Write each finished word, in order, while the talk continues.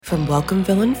From Welcome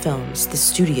Villain Films, the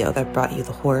studio that brought you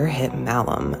the horror hit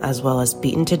Malone, as well as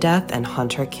Beaten to Death and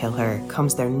Hunter Kill Her,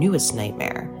 comes their newest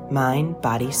nightmare, Mind,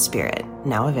 Body, Spirit,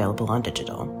 now available on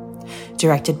digital.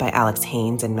 Directed by Alex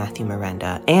Haynes and Matthew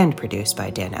Miranda, and produced by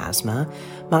Dan Asma,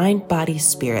 Mind, Body,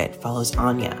 Spirit follows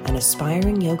Anya, an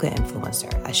aspiring yoga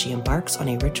influencer, as she embarks on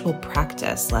a ritual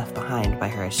practice left behind by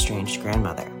her estranged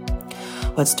grandmother.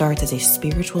 What starts as a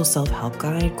spiritual self-help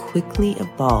guide quickly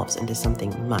evolves into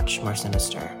something much more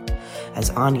sinister. As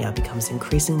Anya becomes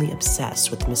increasingly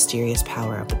obsessed with the mysterious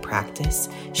power of the practice,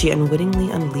 she unwittingly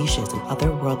unleashes an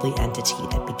otherworldly entity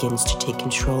that begins to take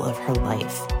control of her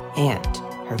life and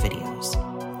her videos.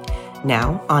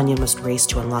 Now, Anya must race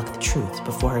to unlock the truth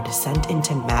before her descent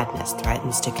into madness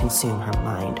threatens to consume her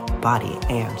mind, body,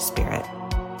 and spirit.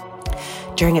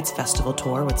 During its festival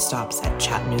tour with stops at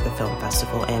Chattanooga Film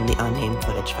Festival and the Unnamed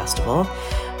Footage Festival,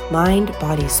 Mind,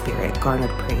 Body, Spirit garnered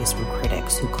praise from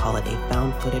critics who call it a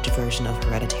found footage version of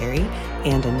Hereditary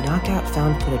and a knockout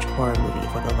found footage horror movie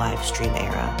for the live stream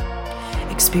era.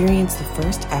 Experience the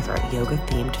first ever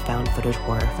yoga-themed found footage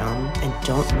horror film and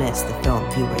don't miss the film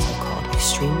viewers have called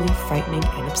extremely frightening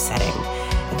and upsetting.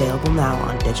 Available now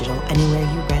on digital anywhere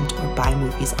you rent or buy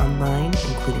movies online,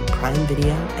 including Prime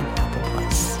Video and Apple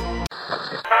Plus.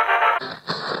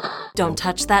 Don't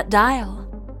touch that dial.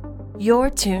 You're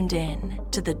tuned in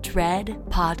to the Dread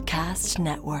Podcast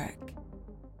Network.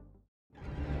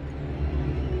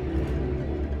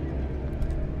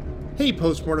 Hey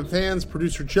Postmortem fans,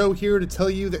 producer Joe here to tell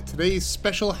you that today's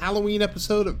special Halloween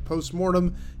episode of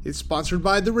Postmortem is sponsored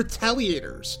by The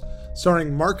Retaliators,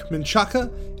 starring Mark Menchaca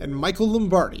and Michael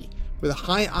Lombardi, with a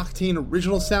high-octane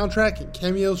original soundtrack and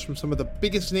cameos from some of the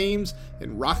biggest names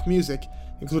in rock music,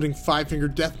 including Five Finger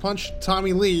Death Punch,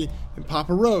 Tommy Lee, and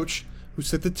Papa Roach, who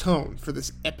set the tone for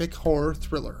this epic horror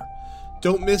thriller.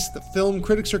 Don't miss the film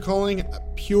critics are calling a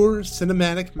pure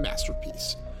cinematic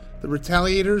masterpiece. The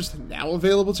Retaliators, now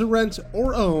available to rent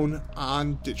or own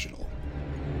on digital.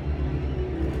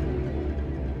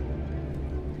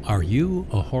 Are you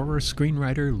a horror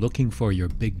screenwriter looking for your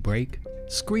big break?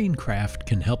 Screencraft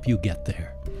can help you get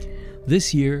there.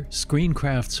 This year,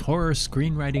 Screencraft's horror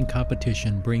screenwriting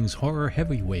competition brings horror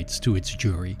heavyweights to its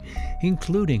jury,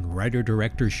 including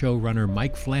writer-director-showrunner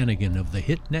Mike Flanagan of the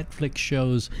hit Netflix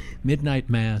shows Midnight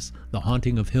Mass, The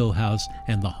Haunting of Hill House,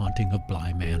 and The Haunting of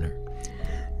Bly Manor.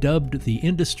 Dubbed the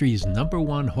industry's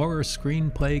 #1 horror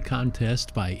screenplay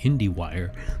contest by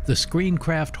IndieWire, the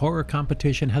Screencraft Horror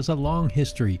Competition has a long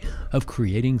history of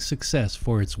creating success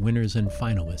for its winners and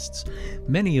finalists,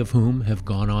 many of whom have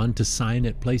gone on to sign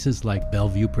at places like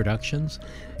Bellevue Productions,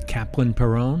 Kaplan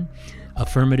Perron,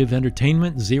 Affirmative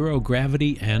Entertainment, Zero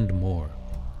Gravity, and more.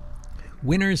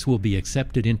 Winners will be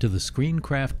accepted into the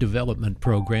Screencraft Development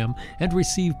Program and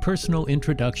receive personal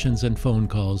introductions and phone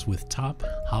calls with top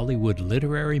Hollywood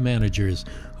literary managers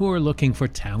who are looking for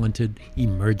talented,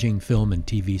 emerging film and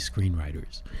TV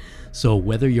screenwriters. So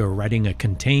whether you're writing a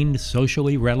contained,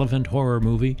 socially relevant horror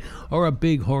movie or a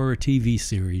big horror TV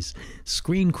series,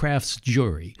 Screencraft's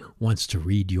jury wants to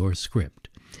read your script.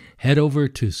 Head over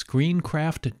to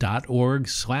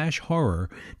screencraft.org/horror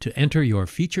to enter your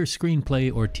feature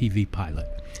screenplay or TV pilot.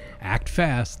 Act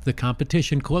fast, the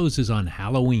competition closes on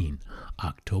Halloween,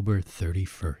 October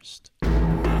 31st.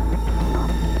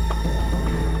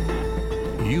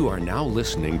 You are now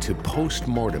listening to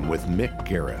Postmortem with Mick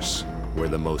Garris, where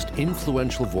the most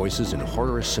influential voices in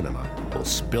horror cinema will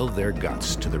spill their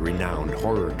guts to the renowned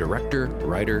horror director,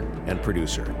 writer, and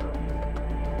producer.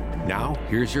 Now,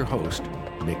 here's your host,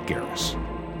 Mick Garris.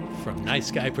 From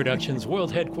Nice Guy Productions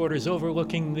World Headquarters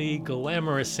overlooking the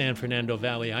glamorous San Fernando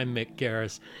Valley, I'm Mick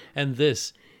Garris, and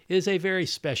this is a very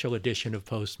special edition of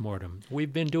Postmortem.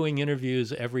 We've been doing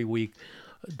interviews every week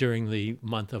during the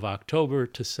month of October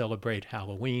to celebrate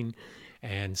Halloween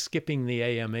and skipping the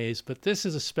AMAs, but this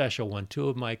is a special one. Two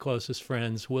of my closest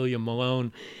friends, William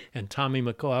Malone and Tommy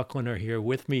McLoughlin, are here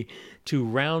with me to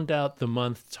round out the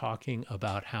month talking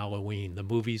about Halloween, the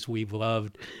movies we've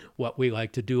loved, what we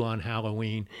like to do on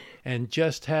Halloween, and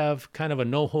just have kind of a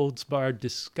no-holds-barred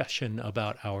discussion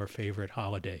about our favorite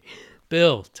holiday.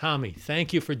 Bill, Tommy,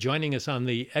 thank you for joining us on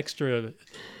the extra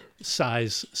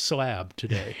size slab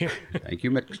today. Thank you,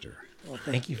 Mickster. Well,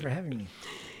 thank you for having me.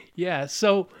 Yeah,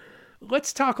 so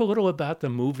let's talk a little about the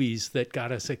movies that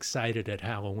got us excited at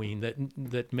Halloween,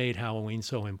 that made Halloween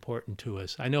so important to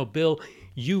us. I know, Bill,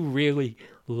 you really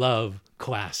love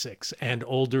classics and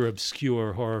older,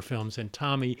 obscure horror films, and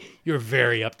Tommy, you're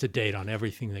very up to date on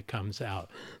everything that comes out.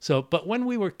 So, but when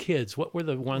we were kids, what were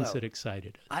the ones that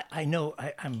excited us? I know,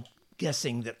 I'm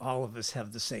guessing that all of us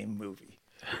have the same movie.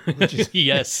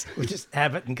 Yes. Which is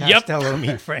Abbott and Costello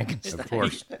meet Frankenstein. Of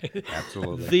course.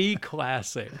 Absolutely. The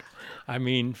classic. I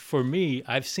mean, for me,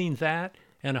 I've seen that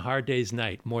and A Hard Day's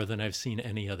Night more than I've seen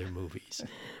any other movies.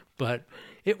 But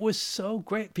it was so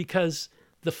great because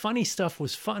the funny stuff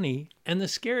was funny and the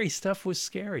scary stuff was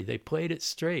scary. They played it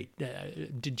straight.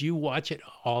 Did you watch it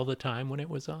all the time when it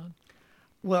was on?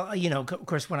 Well, you know, of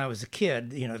course, when I was a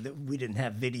kid, you know, we didn't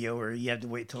have video, or you had to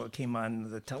wait till it came on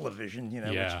the television, you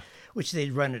know, Yeah. which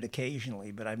they'd run it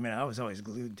occasionally. But I mean, I was always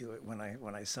glued to it when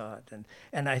I saw it.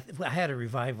 And I had a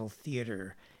revival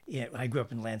theater. I grew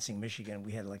up in Lansing, Michigan.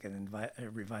 We had like a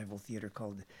revival theater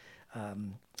called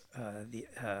the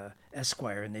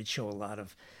Esquire, and they'd show a lot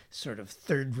of sort of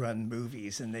third-run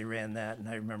movies, and they ran that. And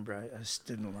I remember I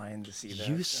stood in line to see that.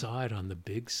 You saw it on the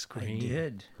big screen? I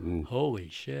did. Holy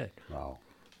shit. Wow.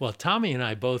 Well, Tommy and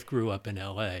I both grew up in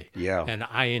L.A. Yeah. And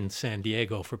I in San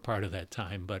Diego for part of that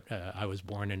time, but I was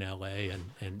born in L.A.,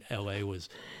 and L.A. was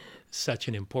such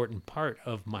an important part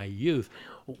of my youth.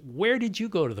 Where did you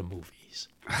go to the movies?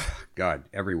 God,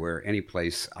 everywhere, any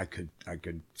place I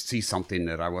could see something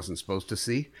that I wasn't supposed to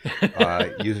see.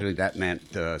 Usually that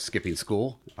meant skipping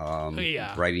school,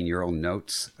 Yeah. writing your own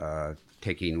notes,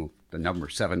 taking the number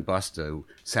 7 bus to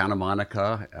Santa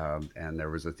Monica, and there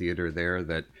was a theater there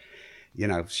that, you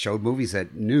know, showed movies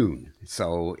at noon.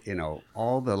 So, you know,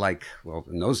 all the well,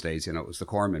 in those days, you know, it was the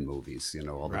Corman movies, you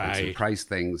know, all the Vincent Right. Price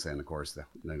things, and of course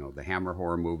the Hammer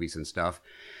horror movies and stuff.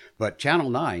 But Channel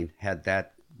 9 had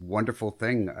that wonderful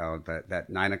thing, that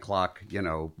 9 o'clock, you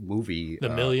know, movie. The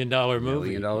 $1 Million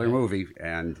movie. $1 Million movie.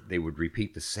 And they would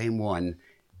repeat the same one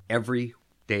every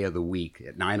day of the week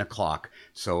at 9 o'clock.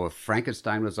 So if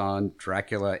Frankenstein was on,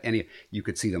 Dracula, you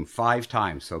could see them 5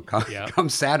 times. So come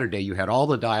Saturday, you had all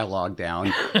the dialogue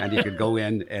down, and you could go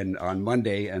in and on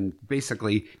Monday and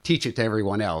basically teach it to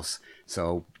everyone else.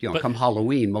 So, you know, come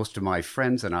Halloween, most of my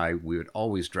friends and I, we would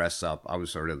always dress up. I was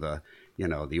sort of the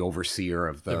overseer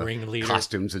of the ringleader.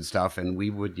 Costumes and stuff, and we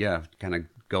would kind of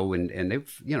go and they,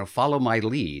 you know, follow my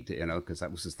lead, you know, because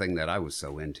that was the thing that I was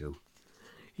so into.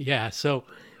 Yeah. So,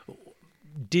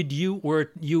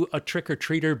 were you a trick or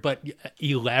treater, but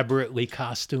elaborately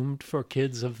costumed for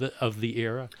kids of the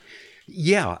era?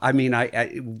 Yeah, I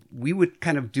mean, we would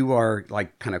kind of do our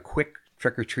kind of quick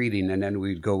trick or treating, and then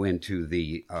we'd go into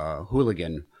the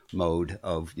hooligan mode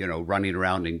of, you know, running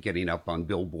around and getting up on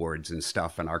billboards and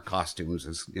stuff, and our costumes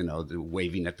is, you know,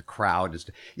 waving at the crowd is,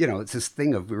 you know, it's this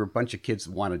thing of, we were a bunch of kids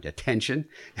that wanted attention,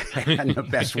 and the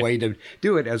best way to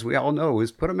do it, as we all know,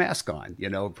 is put a mask on, you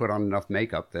know, put on enough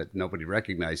makeup that nobody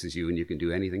recognizes you and you can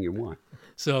do anything you want.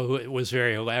 So it was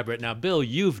very elaborate. Now, Bill,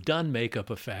 you've done makeup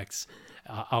effects,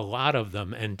 a lot of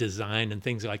them, and design and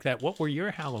things like that. What were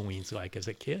your Halloweens like as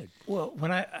a kid? Well,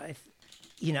 when I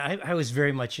was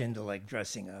very much into like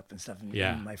dressing up and stuff, and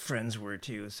Yeah. my friends were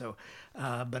too. So,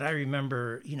 but I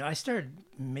remember, you know, I started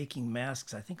making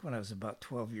masks, I think when I was about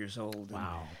 12 years old.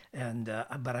 Wow.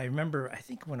 But I remember, I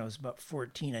think when I was about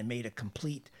 14, I made a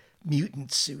complete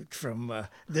mutant suit from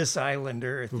This Island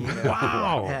Earth. You know?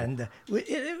 Wow. And it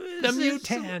was The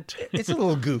mutant. It's a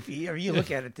little goofy, or you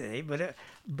look at it today, but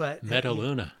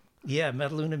Metaluna. yeah,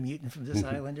 Metaluna mutant from This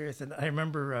Island Earth. And I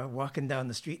remember walking down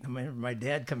the street, and I remember my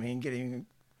dad coming in,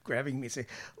 grabbing me and saying,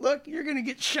 "Look, you're going to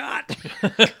get shot.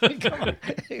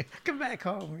 Come back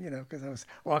home," you know, because I was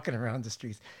walking around the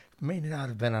streets. May not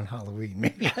have been on Halloween.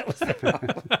 Maybe that was the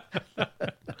problem.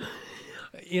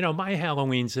 You know, my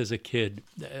Halloweens as a kid,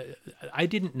 I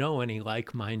didn't know any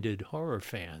like-minded horror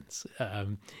fans.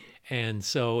 And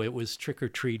so it was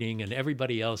trick-or-treating, and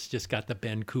everybody else just got the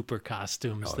Ben Cooper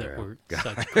costumes that were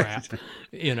such crap.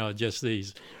 You know, just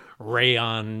these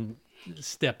rayon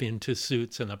step-into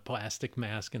suits and a plastic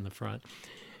mask in the front.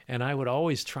 And I would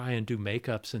always try and do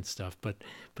makeups and stuff, but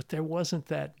there wasn't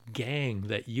that gang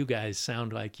that you guys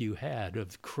sound like you had,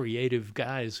 of creative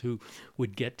guys who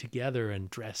would get together and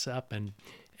dress up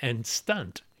and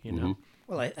stunt, you know.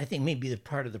 Well, I think maybe the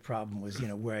part of the problem was, you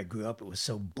know, where I grew up, it was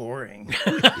so boring.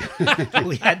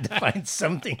 We had to find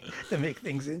something to make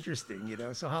things interesting, you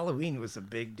know. So Halloween was a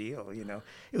big deal, you know.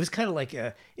 It was kind of like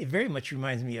it very much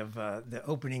reminds me of the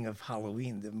opening of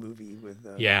Halloween, the movie with,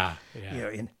 you know,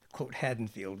 in quote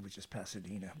Haddonfield, which is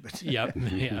Pasadena. But Yep,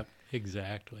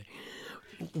 exactly.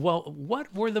 Well,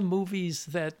 what were the movies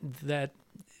that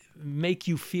make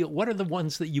you feel, what are the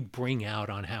ones that you bring out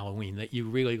on Halloween that you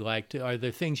really like to, are there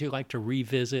things you like to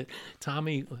revisit?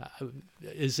 Tommy,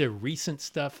 is there recent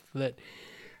stuff that...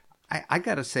 I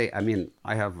gotta say, I mean,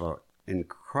 I have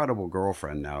incredible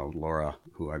girlfriend now, Laura,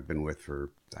 who I've been with for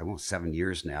almost 7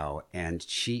 years now, and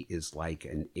she is like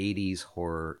an 80s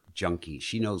horror junkie.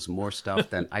 She knows more stuff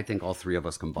than I think all three of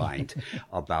us combined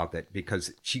about it,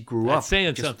 because she grew up. That's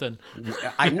saying something.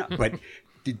 I know, but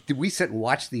did we sit and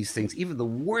watch these things, even the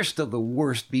worst of the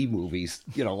worst B movies,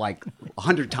 like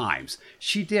 100 times?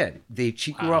 She did.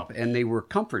 She grew up and they were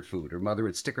comfort food. Her mother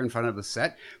would stick her in front of the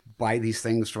set, buy these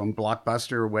things from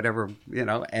Blockbuster or whatever,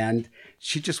 and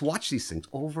she just watched these things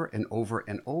over and over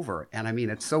and over. And I mean,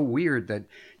 it's so weird that,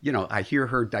 I hear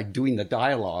her like doing the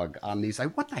dialogue on these.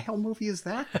 What the hell movie is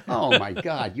that? Oh my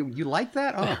God. You like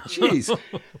that? Oh, jeez.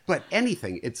 But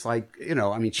anything, it's like,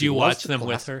 I mean, Do you watch them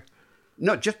with her?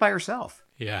 No, just by herself.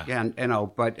 Yeah. And,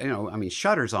 I mean,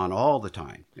 Shutter's on all the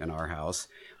time in our house.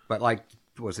 But like,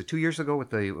 was it 2 years ago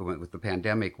with the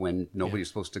pandemic when nobody was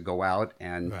supposed to go out?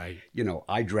 And, right.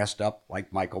 I dressed up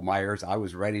like Michael Myers. I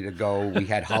was ready to go. We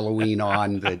had Halloween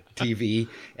on the TV.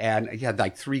 And you had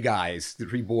like three boys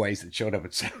that showed up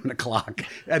at 7 o'clock.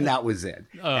 And that was it.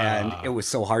 And it was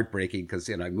so heartbreaking because,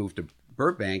 I moved to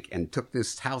Burbank and took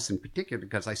this house in particular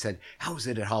because I said, how is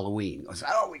it at Halloween? I said,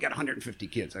 we got 150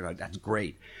 kids. I go, that's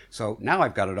great. So now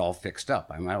I've got it all fixed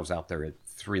up. I was out there at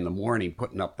 3 a.m.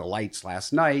 putting up the lights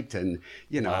last night and,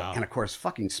 Wow. and of course,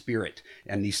 fucking Spirit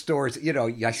and these stores,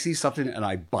 I see something and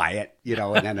I buy it,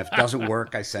 and then if it doesn't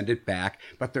work, I send it back.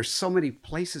 But there's so many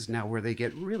places now where they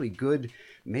get really good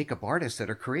makeup artists that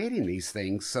are creating these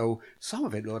things. So some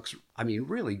of it looks,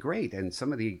 really great. And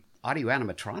some of the audio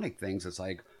animatronic things, it's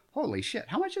like, holy shit,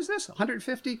 how much is this?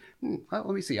 150? Well,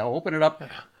 let me see. I'll open it up.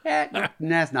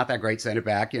 It's not that great. Send it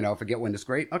back. If I get one that's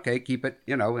great, okay, keep it,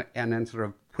 and then sort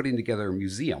of putting together a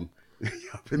museum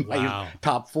up in my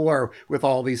top floor with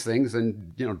all these things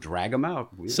and, drag them out.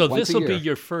 So this will be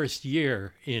your first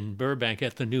year in Burbank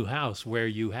at the new house where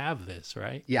you have this,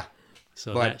 right? Yeah.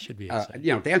 So that should be exciting.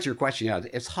 To answer your question,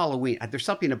 it's Halloween. There's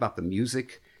something about the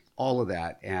music, all of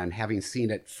that, and having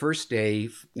seen it first day,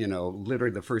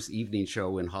 literally the first evening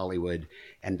show in Hollywood,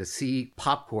 and to see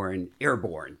popcorn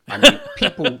airborne. I mean,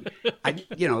 people,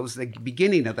 it was the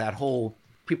beginning of that whole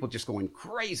people just going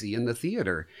crazy in the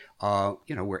theater.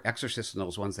 Where Exorcist and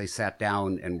those ones, they sat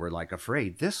down and were like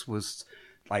afraid. This was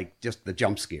like just the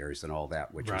jump scares and all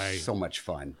that, which was so much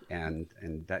fun. And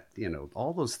that,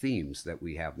 all those themes that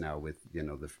we have now with,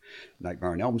 the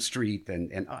Nightmare on Elm Street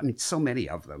and I mean, so many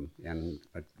of them. And,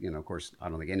 of course, I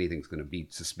don't think anything's going to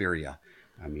beat Suspiria.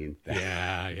 I mean,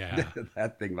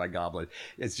 that thing by Goblin,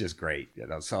 it's just great,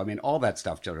 So, I mean, all that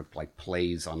stuff sort of like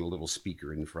plays on a little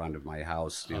speaker in front of my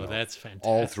house, that's fantastic.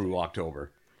 All through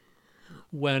October.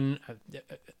 When,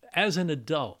 as an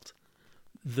adult,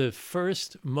 the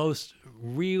first most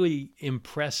really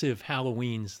impressive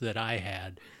Halloweens that I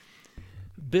had,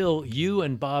 Bill, you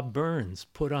and Bob Burns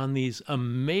put on these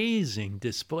amazing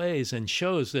displays and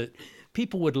shows that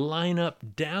people would line up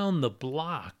down the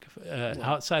block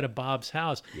outside of Bob's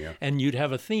house, and you'd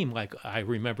have a theme. Like, I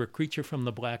remember Creature from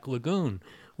the Black Lagoon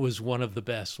was one of the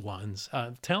best ones.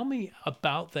 Tell me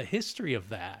about the history of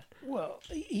that. Well,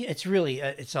 it's really,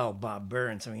 it's all Bob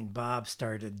Burns. I mean, Bob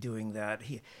started doing that.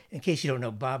 In case you don't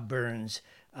know, Bob Burns,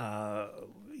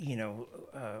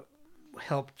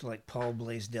 helped like Paul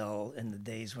Blaisdell in the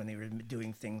days when they were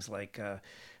doing things like,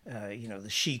 the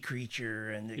She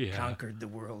Creature and it conquered the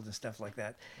world and stuff like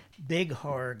that. Big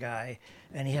horror guy.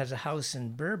 And he has a house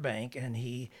in Burbank, and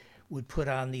he would put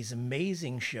on these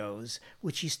amazing shows,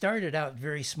 which he started out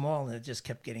very small and it just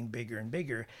kept getting bigger and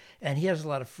bigger. And he has a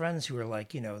lot of friends who are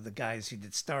like, the guys who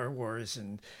did Star Wars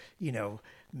and,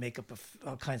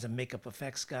 all kinds of makeup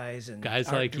effects guys and guys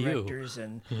art like directors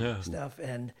and stuff.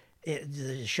 And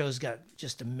the shows got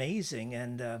just amazing.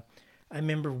 And I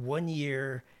remember one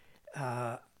year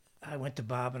I went to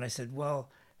Bob and I said, well,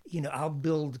 I'll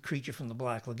build Creature from the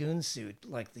Black Lagoon suit,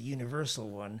 like the Universal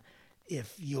one,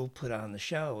 if you'll put on the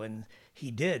show. And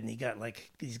he did, and he got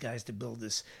like these guys to build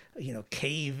this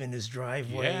cave in his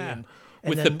driveway and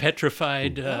with then, the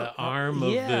petrified arm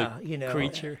of the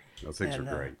creature. Those things are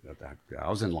great. I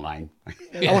was in line.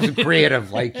 I wasn't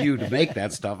creative like you to make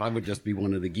that stuff. I would just be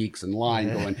one of the geeks in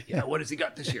line going, what has he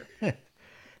got this year?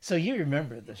 So you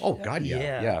remember the show? Oh God,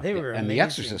 yeah. They were and amazing. The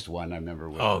Exorcist one I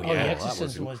remember. The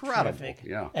Exorcist was incredible. terrific.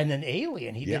 Yeah. And then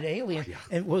Alien, he did Alien.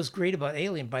 And what was great about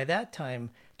Alien, by that time,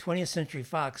 20th Century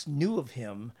Fox knew of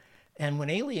him, and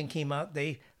when Alien came out,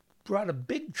 they brought a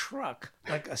big truck,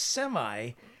 like a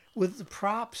semi, with the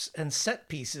props and set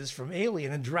pieces from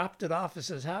Alien and dropped it off at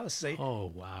his house. They,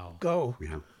 wow. Go.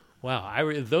 Yeah. Wow.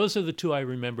 Those are the two I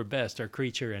remember best, are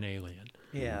Creature and Alien.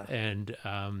 Yeah.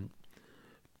 And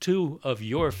two of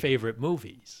your favorite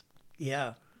movies.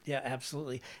 Yeah. Yeah,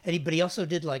 absolutely. But he also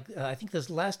did I think this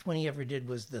last one he ever did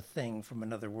was The Thing from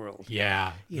Another World.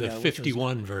 Yeah, You the know,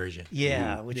 51 version.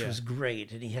 Yeah, which was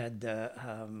great, and he had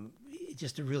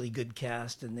just a really good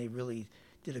cast, and they really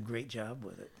did a great job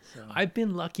with it. So. I've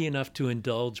been lucky enough to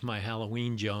indulge my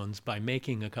Halloween Jones by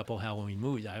making a couple Halloween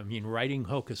movies. I mean, writing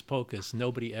Hocus Pocus,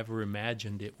 nobody ever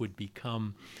imagined it would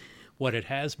become what it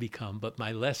has become, but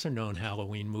my lesser-known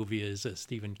Halloween movie is a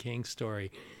Stephen King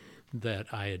story that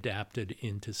I adapted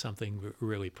into something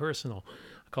really personal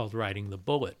called Riding the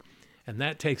Bullet. And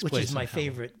that takes place Which is in my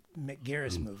Halloween. favorite Mick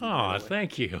Garris movie. Oh,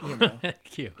 thank you. You know.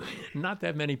 Thank you. Not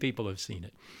that many people have seen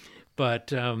it.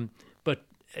 But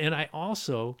and I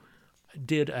also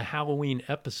did a Halloween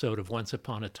episode of Once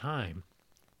Upon a Time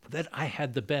that I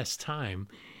had the best time.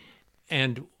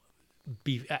 And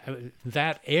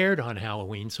that aired on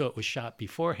Halloween, so it was shot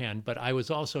beforehand, but I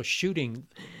was also shooting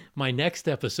my next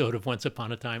episode of Once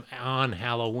Upon a Time on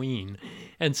Halloween.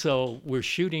 And so we're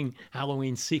shooting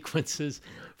Halloween sequences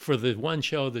for the one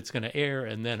show that's going to air,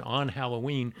 and then on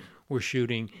Halloween we're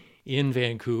shooting in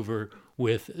Vancouver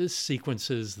with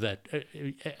sequences that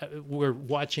we're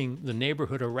watching the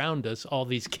neighborhood around us. All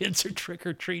these kids are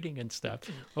trick-or-treating and stuff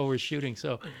while we're shooting.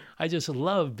 So I just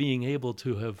love being able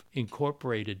to have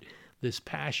incorporated this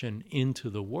passion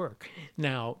into the work.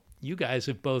 Now, you guys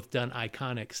have both done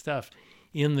iconic stuff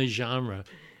in the genre.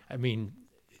 I mean,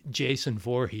 Jason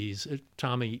Voorhees,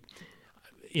 Tommy,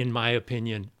 in my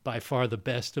opinion, by far the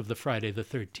best of the Friday the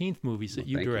 13th movies that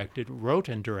you directed, wrote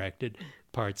and directed,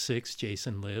 Part 6,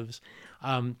 Jason Lives.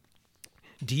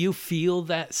 Do you feel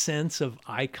that sense of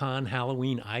icon,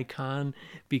 Halloween icon,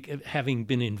 having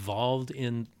been involved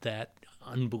in that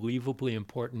unbelievably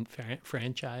important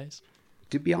franchise?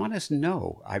 To be honest,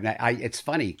 no. It's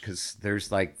funny because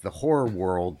there's like the horror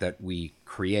world that we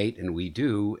create and we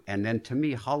do, and then to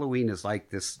me, Halloween is like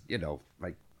this,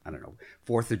 like, I don't know,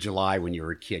 4th of July when you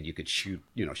were a kid, you could shoot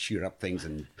up things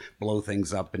and blow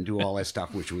things up and do all that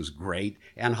stuff, which was great,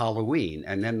 and Halloween.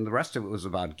 And then the rest of it was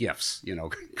about gifts,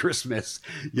 Christmas,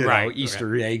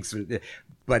 Easter eggs.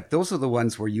 But those are the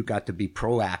ones where you got to be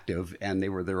proactive and they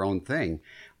were their own thing.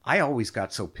 I always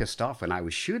got so pissed off when I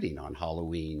was shooting on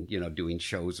Halloween, doing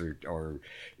shows or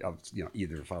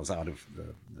either if I was out of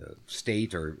the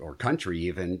state or country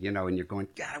even, and you're going,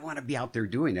 God, I want to be out there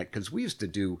doing it. Because we used to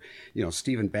do,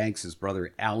 Stephen Banks, his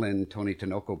brother Alan, Tony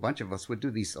Tinoco, a bunch of us would do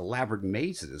these elaborate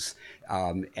mazes.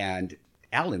 And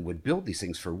Alan would build these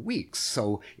things for weeks.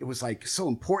 So it was like so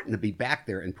important to be back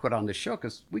there and put on the show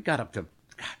because we got up to,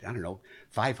 God, I don't know,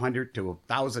 500 to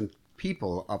 1,000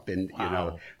 people up in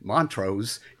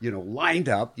Montrose, lined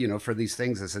up, for these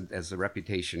things as the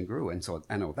reputation grew. And so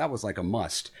I know that was like a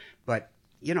must. But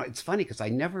it's funny because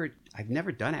I've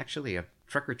never done actually a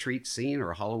trick or treat scene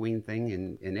or a Halloween thing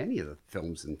in any of the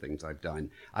films and things I've done.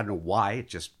 I don't know why, it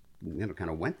just kind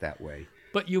of went that way.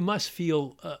 But you must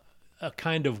feel a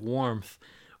kind of warmth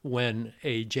when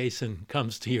a Jason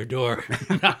comes to your door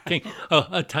knocking,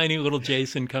 a tiny little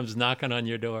Jason comes knocking on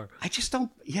your door. I just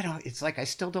don't, it's like I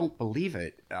still don't believe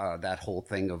it, that whole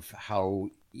thing of how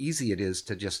easy it is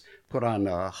to just put on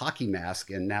a hockey mask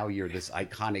and now you're this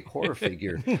iconic horror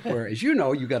figure. Whereas,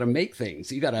 you got to make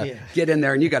things. You got to get in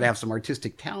there and you got to have some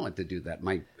artistic talent to do that.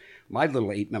 My little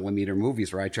 8mm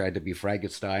movies where I tried to be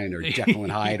Frankenstein or Jekyll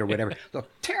and Hyde or whatever look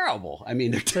terrible. I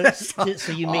mean, they're just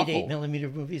so you made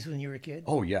 8mm movies when you were a kid?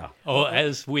 Oh, yeah. Oh,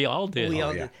 as we all did. We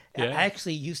all did. Yeah. I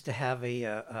actually used to have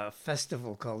a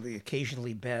festival called the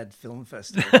Occasionally Bad Film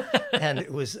Festival. And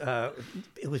it was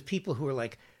people who were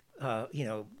like,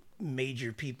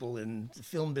 major people in the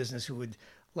film business who would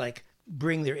like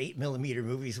bring their 8mm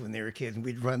movies when they were kids, and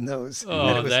we'd run those.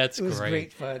 Oh, that's great. It was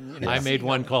great fun. I made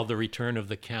one called The Return of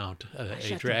the Count,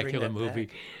 a Dracula movie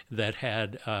that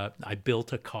had, I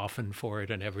built a coffin for it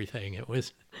and everything. It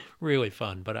was really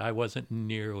fun, but I wasn't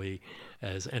nearly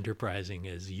as enterprising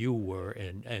as you were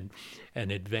and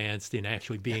advanced in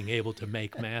actually being able to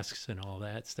make masks and all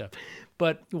that stuff.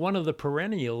 But one of the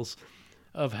perennials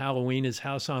of Halloween is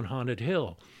House on Haunted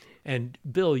Hill. And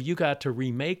Bill, you got to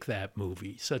remake that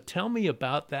movie. So tell me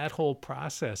about that whole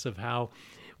process of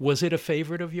was it a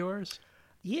favorite of yours?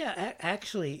 Yeah,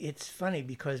 actually, it's funny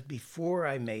because before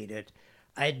I made it,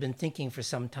 I had been thinking for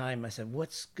some time, I said,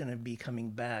 what's going to be coming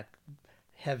back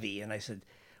heavy? And I said,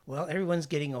 well, everyone's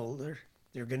getting older.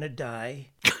 They're going to die.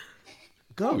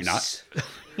 Ghosts.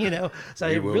 So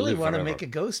I really want to make a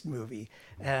ghost movie.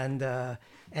 And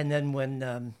then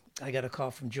when I got a call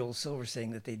from Joel Silver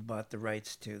saying that they'd bought the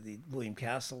rights to the William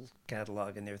Castle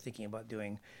catalog and they were thinking about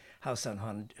doing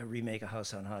a remake of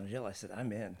House on Haunted Hill, I said,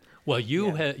 I'm in. Well,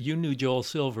 you knew Joel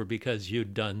Silver because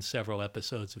you'd done several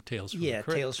episodes of Tales from the Crypt.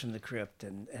 Tales from the Crypt,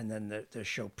 and then the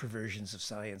show Perversions of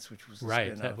Science, which was the right.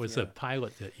 spin-off, That was a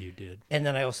pilot that you did. And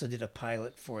then I also did a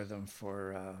pilot for them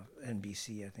for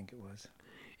NBC, I think it was.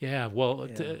 Yeah, well,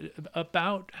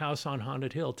 about House on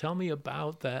Haunted Hill, tell me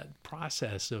about that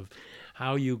process of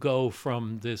how you go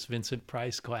from this Vincent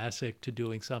Price classic to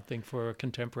doing something for a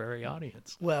contemporary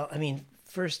audience. Well, I mean,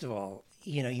 first of all,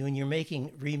 when you're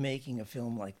remaking a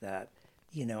film like that,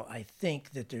 I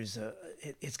think that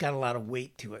it's got a lot of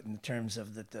weight to it in terms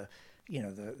of that the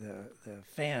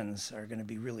fans are going to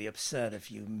be really upset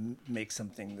if you make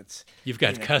something that's... You've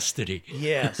got custody.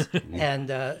 Yes. And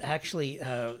actually,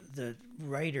 the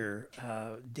writer,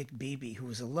 Dick Beebe, who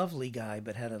was a lovely guy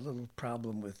but had a little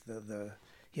problem with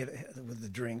with the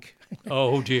drink.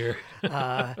 Oh, dear.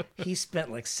 He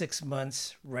spent like 6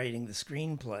 months writing the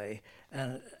screenplay,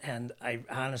 and I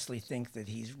honestly think that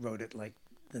he wrote it like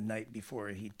the night before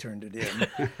he turned it in.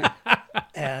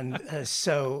 And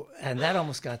that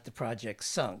almost got the project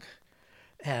sunk.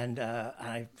 And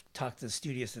I talked to the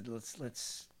studio, said,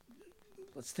 let's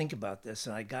think about this.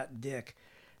 And I got Dick,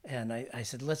 and I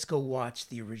said, let's go watch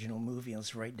the original movie and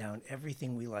let's write down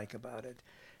everything we like about it.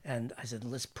 And I said,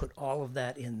 let's put all of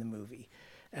that in the movie,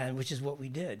 and which is what we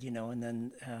did, And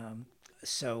then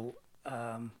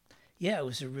it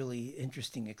was a really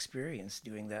interesting experience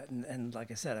doing that. And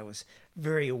like I said, I was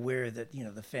very aware that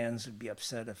the fans would be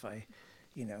upset if I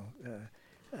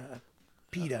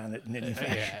peed on it in any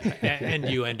fashion. Yeah. And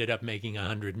you ended up making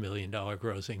 $100 million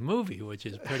grossing movie, which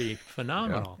is pretty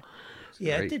phenomenal.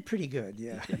 Yeah, it did pretty good,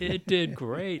 yeah. It did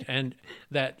great. And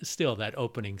that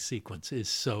opening sequence is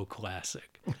so classic.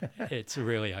 It's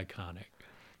really iconic.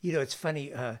 It's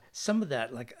funny, some of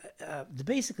that, like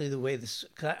basically the way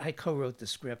I co-wrote the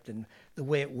script, and the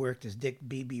way it worked is Dick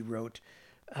Beebe wrote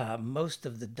most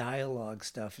of the dialogue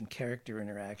stuff and character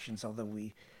interactions, although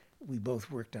we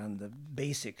both worked on the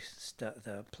basic stuff,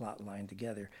 the plot line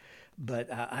together.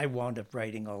 But I wound up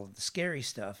writing all of the scary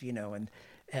stuff,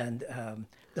 and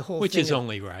the whole which thing is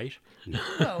only right.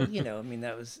 Well, I mean,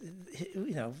 that was,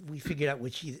 we figured out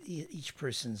which each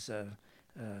person's,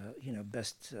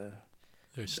 best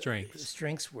their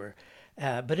strengths were.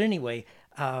 But anyway,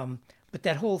 but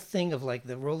that whole thing of like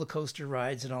the roller coaster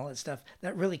rides and all that stuff,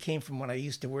 that really came from when I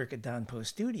used to work at Don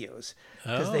Post Studios,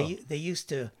 because they used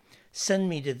to send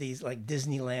me to these like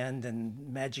Disneyland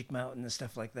and Magic Mountain and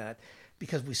stuff like that,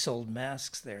 because we sold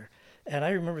masks there. And I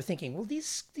remember thinking, well,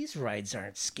 these rides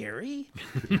aren't scary.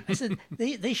 I said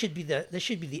they should be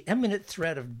the imminent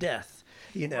threat of death,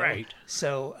 Right.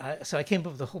 So I came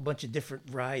up with a whole bunch of different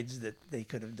rides that they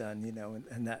could have done,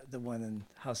 and that the one in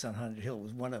House on Haunted Hill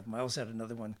was one of them. I also had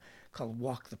another one called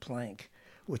Walk the Plank,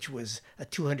 which was a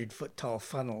 200-foot tall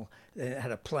funnel that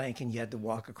had a plank, and you had to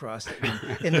walk across it.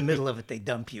 And in the middle of it, they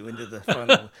dump you into the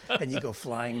funnel, and you go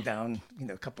flying down,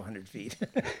 a couple hundred feet.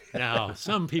 Now,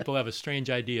 some people have a strange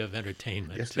idea of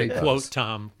entertainment, Yes, to they quote does.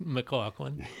 Tom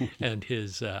McLoughlin and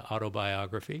his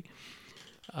autobiography.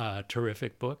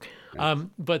 Terrific book.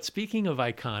 But speaking of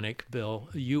iconic, Bill,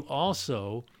 you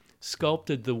also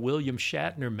sculpted the William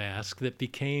Shatner mask that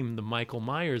became the Michael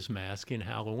Myers mask in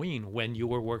Halloween when you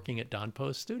were working at Don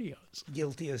Post Studios.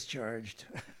 Guilty as charged.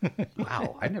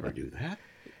 Wow, I never knew that.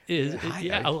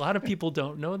 A lot of people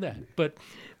don't know that.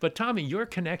 But Tommy, your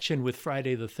connection with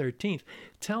Friday the 13th,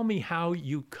 tell me how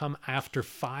you come after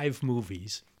 5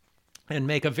 movies and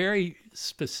make a very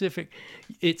specific...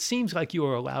 It seems like you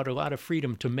were allowed a lot of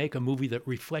freedom to make a movie that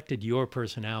reflected your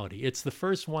personality. It's the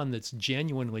first one that's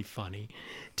genuinely funny.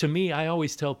 To me, I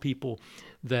always tell people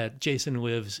that Jason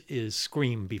Lives is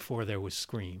Scream before there was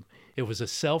Scream. It was a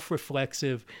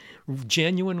self-reflexive,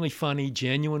 genuinely funny,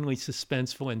 genuinely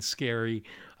suspenseful and scary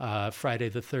Friday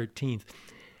the 13th.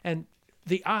 And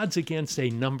the odds against a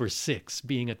number 6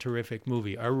 being a terrific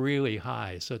movie are really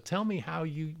high. So tell me how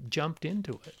you jumped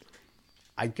into it.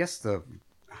 I guess I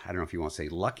don't know if you want to say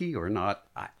lucky or not,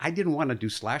 I didn't want to do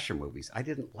slasher movies. I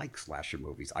didn't like slasher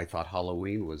movies. I thought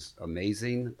Halloween was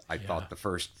amazing. I thought the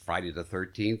first Friday the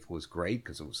 13th was great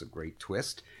because it was a great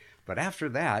twist. But after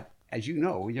that, as you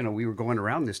know, we were going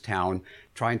around this town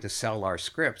trying to sell our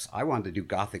scripts. I wanted to do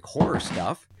gothic horror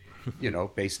stuff,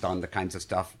 based on the kinds of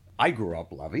stuff I grew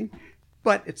up loving.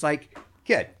 But it's like,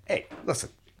 kid, hey, listen.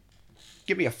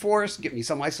 Give me a forest, give me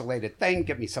some isolated thing,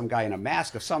 give me some guy in a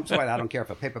mask of some sort. I don't care if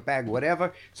a paper bag,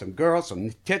 whatever. Some girls, some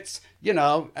tits,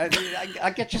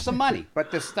 I get you some money.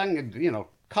 But this thing,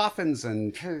 coffins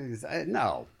and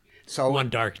no. So One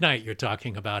Dark Night you're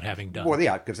talking about having done. Well,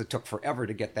 yeah, because it took forever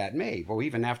to get that made. Well,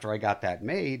 even after I got that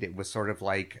made, it was sort of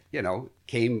like,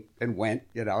 came and went,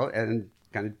 and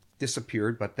kind of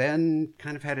disappeared, but then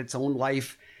kind of had its own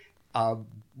life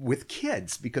with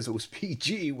kids because it was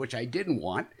PG, which I didn't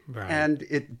want. Right.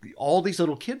 And all these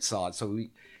little kids saw it. So,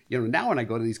 now when I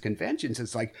go to these conventions,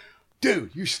 it's like,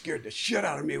 dude, you scared the shit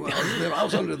out of me when I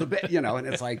was under the bed, and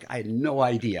it's like, I had no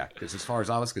idea. Because as far as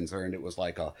I was concerned, it was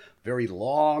like a very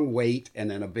long wait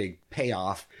and then a big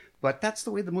payoff. But that's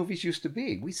the way the movies used to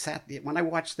be. We sat, when I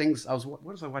watched things, what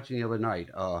was I watching the other night?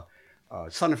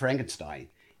 Son of Frankenstein.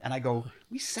 And I go,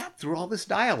 we sat through all this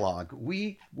dialogue.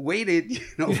 We waited,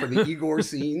 for the Igor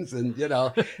scenes and,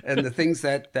 and the things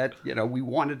that, we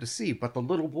wanted to see. But the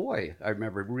little boy, I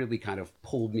remember, really kind of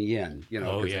pulled me in,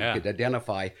 because I could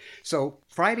identify. So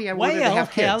Friday, I wanted to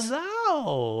have kids.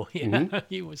 Hello. Yeah,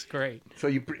 he was great. So,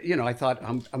 I thought,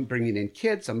 I'm bringing in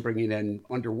kids. I'm bringing in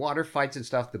underwater fights and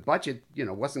stuff. The budget,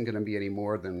 wasn't going to be any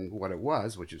more than what it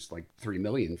was, which is like $3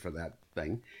 million for that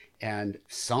thing. And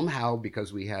somehow,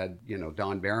 because we had,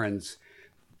 Don Barron's,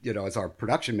 as our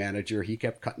production manager, he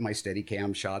kept cutting my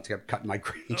Steadicam shots, kept cutting my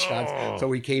crane shots. So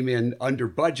we came in under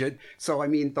budget. So,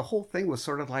 the whole thing was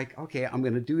sort of like, okay, I'm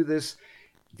going to do this.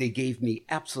 They gave me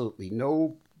absolutely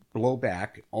no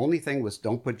blowback. Only thing was,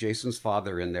 don't put Jason's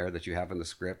father in there that you have in the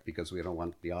script, because we don't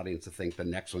want the audience to think the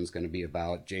next one's going to be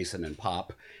about Jason and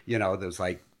Pop. There's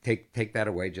like, take that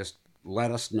away. Just let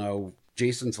us know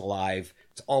Jason's alive.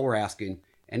 It's all we're asking.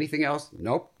 Anything else?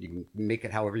 Nope. You can make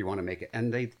it however you want to make it.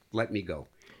 And they let me go.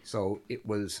 So it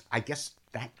was, I guess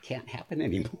that can't happen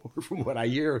anymore from what I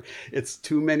hear. It's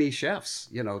too many chefs,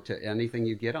 to anything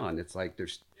you get on. It's like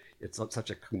it's such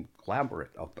a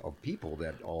conglomerate of people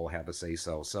that all have a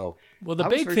say-so. So, well, the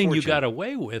big thing you got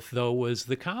away with, though, was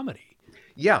the comedy.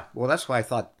 Yeah, well, that's why I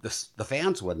thought the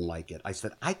fans wouldn't like it. I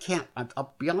said,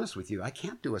 I'll be honest with you, I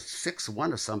can't do a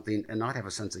 6-1 of something and not have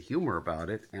a sense of humor about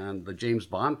it. And the James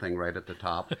Bond thing right at the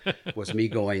top was me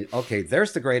going, okay,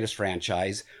 there's the greatest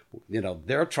franchise.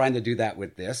 They're trying to do that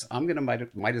with this. I'm going to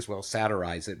might as well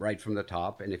satirize it right from the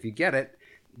top. And if you get it,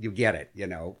 you get it,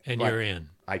 And but you're in.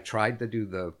 I tried to do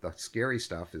the scary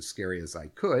stuff as scary as I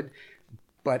could.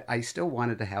 But I still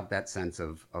wanted to have that sense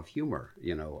of humor,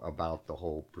 about the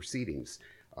whole proceedings.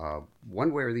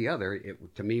 One way or the other,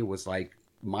 to me, was like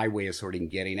my way of sort of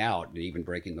getting out and even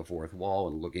breaking the fourth wall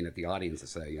and looking at the audience and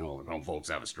say, some folks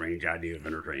have a strange idea of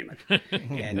entertainment.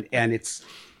 and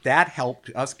that helped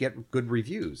us get good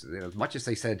reviews. As much as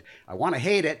they said, I want to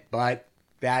hate it, but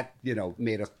that,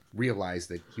 made us realize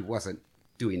that he wasn't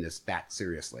doing this that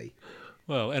seriously.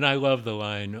 Well, and I love the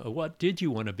line, what did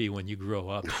you want to be when you grow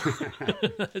up?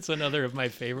 That's another of my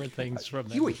favorite things from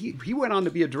that. He went on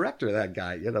to be a director, that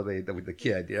guy, the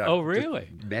kid. Yeah. Oh, really?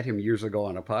 Just met him years ago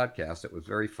on a podcast. It was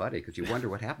very funny because you wonder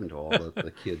what happened to all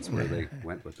the kids, where they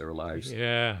went with their lives.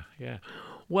 Yeah.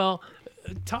 Well,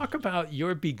 talk about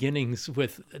your beginnings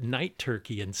with night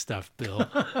turkey and stuff, Bill.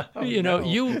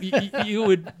 You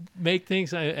would make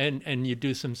things and you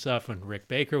do some stuff when Rick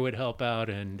Baker would help out,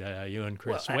 and you and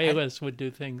Chris Wallace would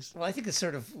do things. Well, I think it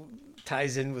sort of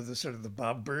ties in with the sort of the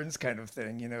Bob Burns kind of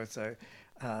thing. It's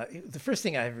the first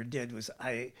thing I ever did was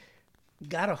I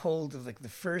got a hold of like the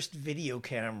first video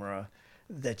camera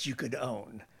that you could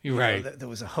own. Right. There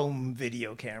was a home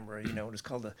video camera, it was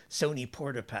called a Sony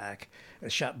Portapack.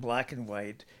 It shot black and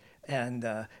white. And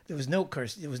there was no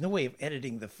way of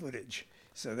editing the footage.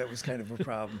 So that was kind of a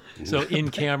problem. So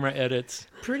in-camera edits?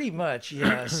 Pretty much,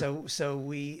 yeah. So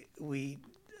I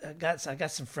got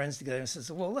some friends together and said,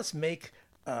 well, let's make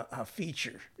a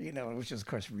feature, which is, of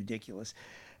course, ridiculous.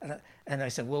 And I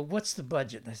said, well, what's the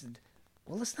budget? And I said,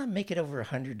 well, let's not make it over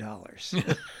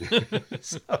 $100.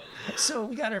 So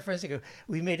we got our friends to go.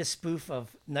 We made a spoof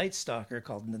of Night Stalker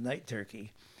called The Night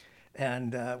Turkey.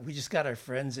 And we just got our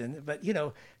friends in. But,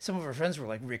 some of our friends were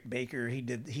like Rick Baker.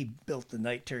 He built The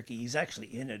Night Turkey. He's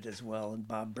actually in it as well. And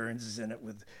Bob Burns is in it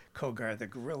with Kogar the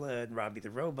Gorilla, and Robbie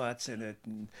the Robot's in it.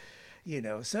 And,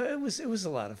 so it was a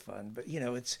lot of fun. But,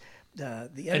 it's the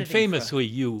editing. And famously,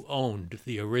 you owned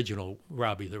the original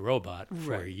Robbie the Robot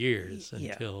for years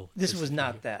until... This was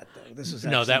not that, though. This was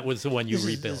that was the one you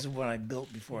rebuilt. This is the one I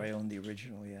built before I owned the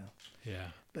original, yeah. Yeah.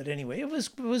 But anyway, it was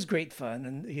great fun,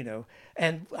 and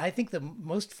and I think the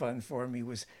most fun for me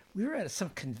was we were at some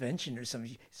convention or something.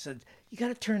 He said, "You got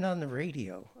to turn on the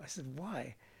radio." I said,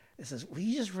 "Why?" He says, "Well,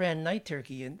 you just ran Night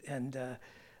Turkey, and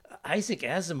Isaac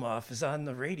Asimov is on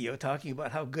the radio talking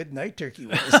about how good Night Turkey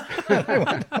was." And I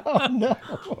went, "Oh no!"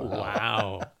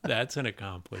 Wow, that's an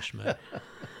accomplishment.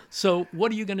 So,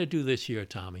 what are you going to do this year,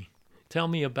 Tommy? Tell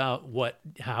me about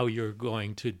how you're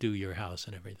going to do your house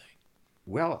and everything.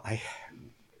 Well,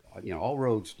 all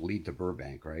roads lead to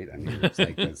Burbank, right? I mean, it's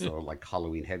like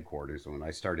Halloween headquarters. When I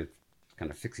started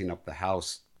kind of fixing up the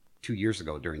house 2 years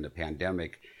ago during the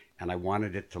pandemic, and I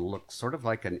wanted it to look sort of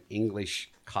like an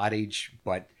English cottage,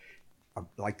 but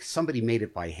like somebody made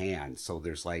it by hand. So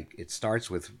there's like, it starts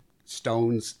with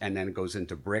stones and then it goes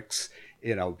into bricks,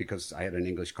 because I had an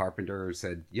English carpenter who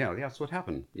said, that's what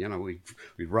happened. We'd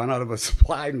run out of a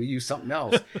supply and we use something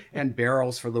else. And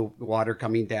barrels for the water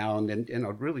coming down, and,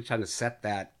 really trying to set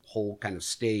that whole kind of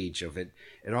stage of it.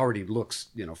 It already looks,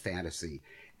 fantasy.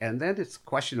 And then it's a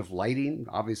question of lighting,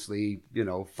 obviously,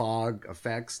 fog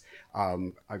effects.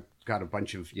 I've got a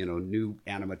bunch of, new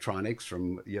animatronics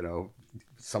from,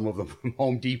 some of them from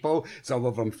Home Depot, some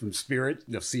of them from Spirit.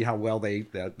 See how well they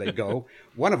go.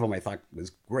 One of them I thought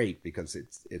was great because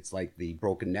it's like the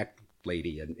broken neck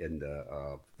lady in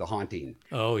the Haunting.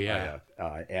 Oh yeah.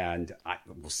 And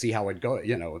we'll see how it goes.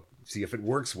 See if it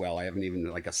works well. I haven't even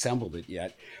assembled it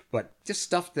yet, but just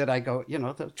stuff that I go,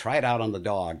 try it out on the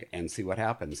dog and see what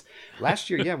happens.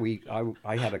 Last year,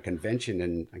 I had a convention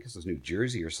in, I guess it was New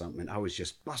Jersey or something, and I was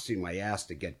just busting my ass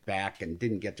to get back and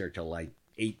didn't get there till like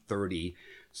 8:30.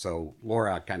 So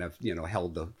Laura kind of,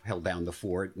 held down the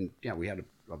fort, and we had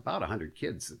about 100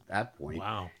 kids at that point.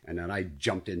 Wow. And then I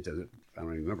jumped into, I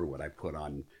don't even remember what I put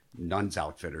on, nun's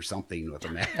outfit or something with a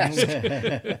mask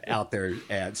out there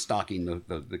and stalking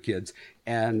the kids.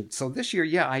 And so this year,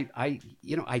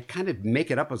 I kind of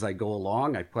make it up as I go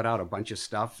along. I put out a bunch of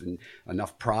stuff and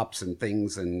enough props and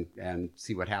things and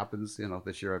see what happens.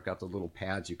 This year I've got the little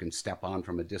pads you can step on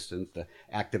from a distance to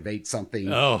activate something,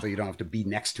 so you don't have to be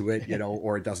next to it,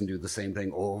 or it doesn't do the same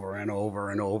thing over and over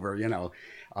and over,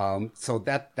 So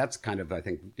that's kind of, I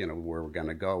think, where we're going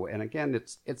to go. And again,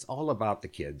 it's all about the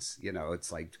kids.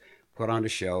 It's like, put on a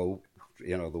show,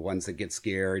 the ones that get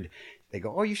scared, they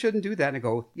go, oh, you shouldn't do that. And I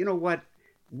go, you know what?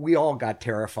 We all got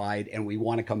terrified and we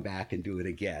want to come back and do it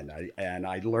again.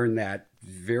 I learned that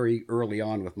very early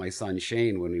on with my son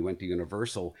Shane when we went to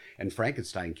Universal, and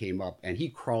Frankenstein came up and he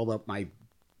crawled up my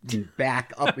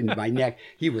back up into my neck.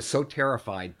 He was so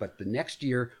terrified. But the next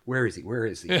year, where is he?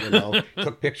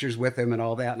 Took pictures with him and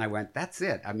all that. And I went, that's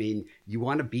it. I mean, you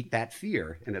want to beat that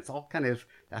fear. And it's all kind of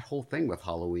that whole thing with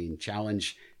Halloween.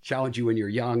 Challenge you when you're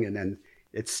young, and then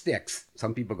it sticks.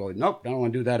 Some people go, nope, I don't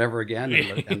want to do that ever again.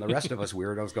 And the rest of us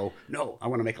weirdos go, no, I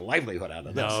want to make a livelihood out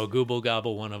of this. No, Gooble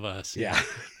Gobble one of us. Yeah,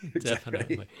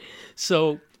 Definitely.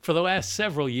 So for the last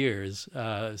several years,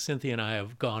 Cynthia and I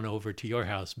have gone over to your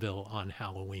house, Bill, on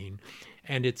Halloween.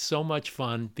 And it's so much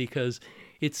fun because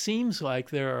it seems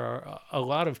like there are a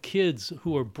lot of kids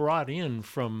who are brought in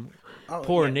from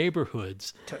poor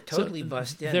neighborhoods. Totally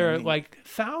bust in. There are like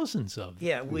thousands of them.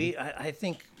 Yeah, I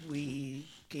think we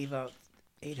gave out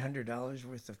 $800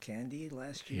 worth of candy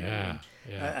last year.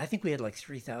 Yeah. I think we had like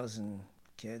 3,000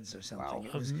 kids or something. Wow,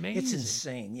 amazing. It's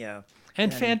insane, yeah.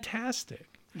 And fantastic.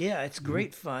 Yeah, it's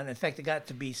great fun. In fact, it got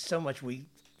to be so much we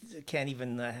can't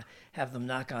even have them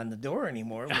knock on the door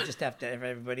anymore. We just have to have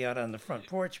everybody out on the front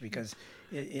porch because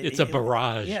it's a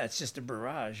barrage. It's just a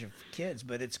barrage of kids,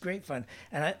 but it's great fun.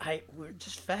 And we're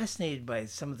just fascinated by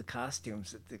some of the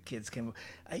costumes that the kids came up.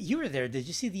 You were there. Did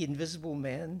you see the Invisible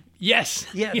Man? Yes.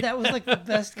 Yeah, that was like the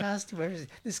best costume ever.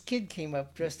 This kid came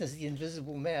up dressed as the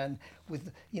Invisible Man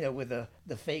with the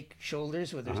fake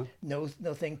shoulders, where there's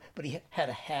no thing, but he had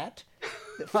a hat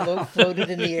that floated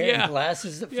in the air, and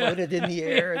glasses that floated in the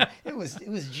air. And it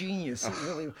was genius. It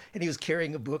really, and he was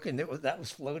carrying a book, and that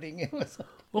was floating. It was.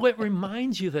 Well, it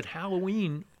reminds you that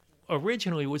Halloween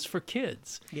originally was for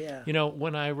kids. Yeah.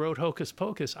 When I wrote Hocus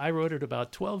Pocus, I wrote it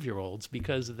about 12-year-olds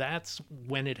because that's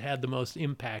when it had the most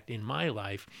impact in my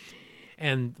life.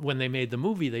 And when they made the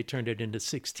movie, they turned it into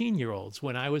 16-year-olds.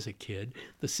 When I was a kid,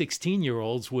 the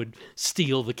 16-year-olds would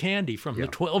steal the candy from the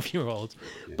 12-year-olds.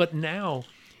 Yeah. But now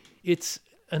it's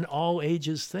an all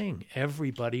ages thing.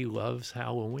 Everybody loves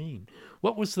Halloween.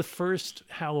 What was the first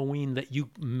Halloween that you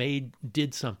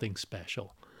did something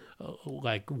special?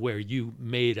 Like where you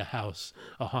made a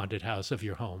haunted house of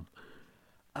your home?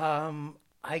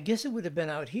 I guess it would have been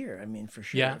out here. I mean, for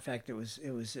sure. Yeah. In fact, it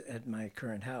was at my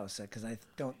current house because I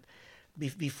don't.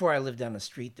 Before I lived down the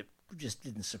street that just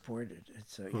didn't support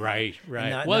it. Right.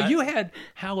 You had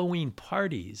Halloween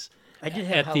parties. I did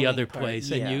have at the other parties,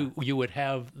 place, and you would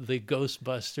have the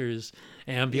Ghostbusters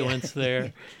ambulance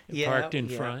there parked in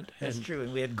front. That's true,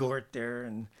 and we had Gort there,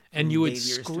 and you would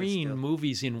screen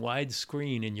movies in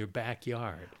widescreen in your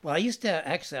backyard. Well, I used to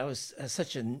I was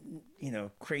such a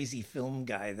crazy film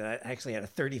guy that I actually had a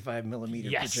 35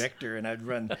 millimeter projector, and I'd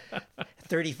run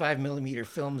 35 millimeter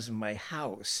films in my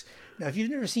house. Now, if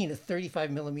you've never seen a 35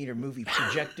 millimeter movie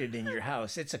projected in your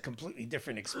house, it's a completely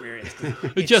different experience.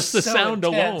 Just the sound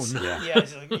intense. alone. Yeah,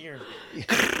 it's like it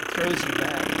throws you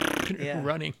back.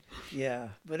 Running. Yeah,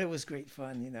 but it was great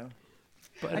fun,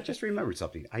 I just remembered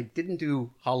something. I didn't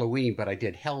do Halloween, but I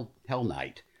did Hell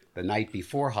Night. The night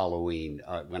before Halloween,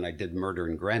 when I did Murder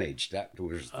in Greenwich, that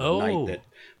was the night that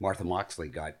Martha Moxley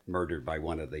got murdered by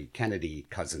one of the Kennedy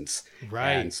cousins.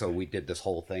 Right. And so we did this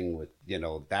whole thing with,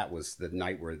 that was the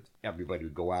night where everybody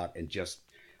would go out and just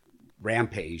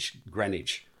rampage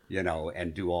Greenwich,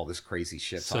 and do all this crazy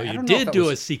shit. So you did do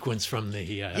a sequence from the...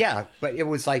 yeah, but it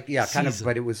was like, kind of, season.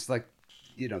 but it was like,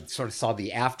 sort of saw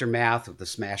the aftermath of the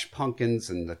Smash Pumpkins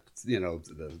and the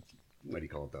what do you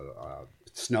call it, the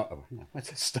snow, what's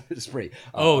the spray?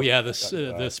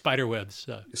 The spider webs.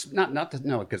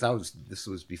 Because this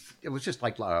was before, it was just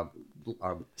like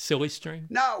silly string.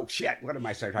 No shit. What am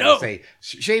I trying to say?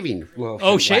 Shaving.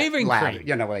 Shaving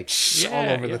cream. All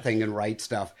over the thing and write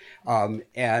stuff.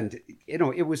 And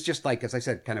it was just like, as I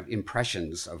said, kind of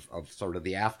impressions of sort of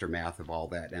the aftermath of all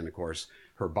that, and of course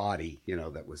her body.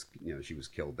 That was she was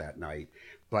killed that night.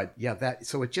 But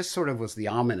so it just sort of was the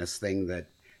ominous thing that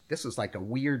this was like a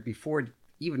weird before.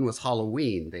 Even was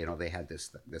Halloween, they had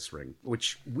this ring,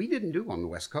 which we didn't do on the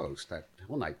West Coast. That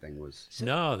whole night thing was...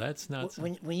 No, that's not...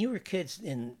 When you were kids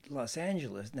in Los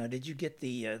Angeles, now did you get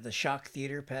the Shock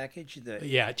Theater package?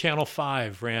 Yeah, Channel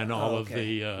 5 ran all of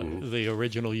the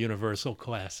original Universal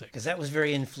classics. Because that was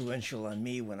very influential on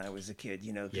me when I was a kid,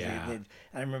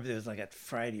 I remember there was like a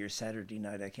Friday or Saturday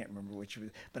night, I can't remember which,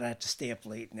 but I had to stay up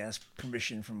late and ask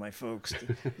permission from my folks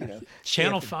to,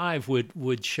 Channel 5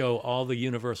 would show all the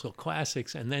Universal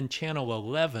classics, and then Channel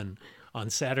 11 on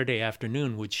Saturday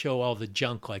afternoon would show all the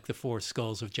junk, like the Four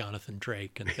Skulls of Jonathan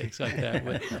Drake and things like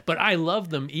that. But I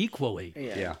loved them equally,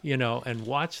 and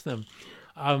watched them.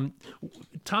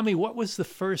 Tommy, what was the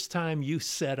first time you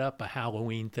set up a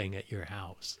Halloween thing at your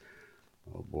house?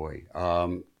 Oh, boy.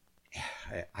 I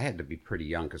had to be pretty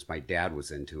young because my dad was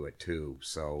into it, too.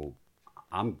 So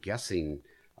I'm guessing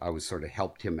I was sort of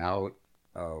helped him out.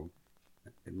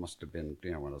 It must have been,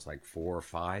 when I was like 4 or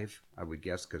 5, I would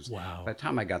guess, because by the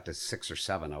time I got to 6 or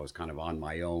 7, I was kind of on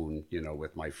my own,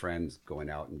 with my friends going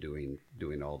out and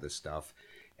doing all this stuff.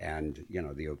 And,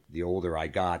 the older I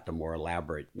got, the more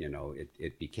elaborate,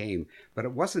 it became. But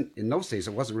it wasn't, in those days,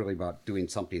 it wasn't really about doing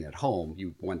something at home.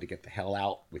 You wanted to get the hell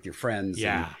out with your friends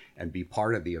and be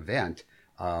part of the event.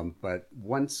 But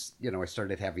once, I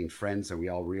started having friends and we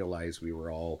all realized we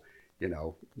were all,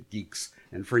 geeks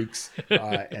and freaks,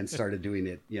 and started doing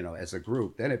it, as a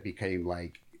group, then it became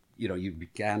like, you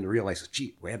began to realize,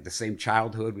 gee, we had the same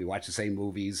childhood, we watched the same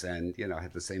movies, and,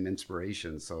 had the same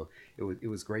inspiration. So it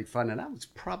was great fun. And I was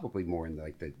probably more in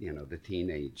like the, the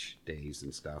teenage days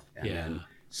and stuff. And then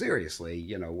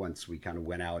seriously, once we kind of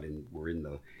went out and were in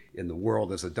the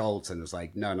world as adults, and it was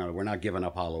like, no, we're not giving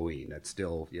up Halloween. That's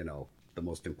still, the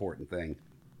most important thing.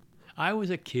 I was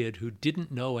a kid who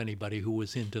didn't know anybody who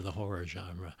was into the horror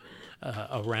genre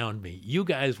around me. You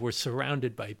guys were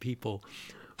surrounded by people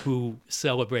who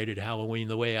celebrated Halloween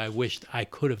the way I wished I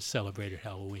could have celebrated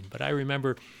Halloween. But I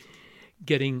remember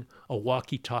getting a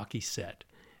walkie-talkie set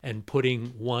and putting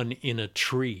one in a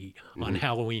tree on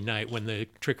Halloween night when the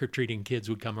trick-or-treating kids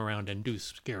would come around and do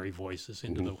scary voices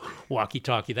into the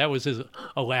walkie-talkie. That was as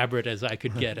elaborate as I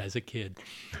could get as a kid.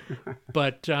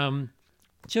 But...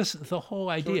 just the whole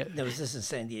idea. So, was this in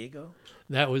San Diego?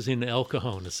 That was in El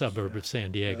Cajon, a suburb of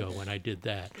San Diego, when I did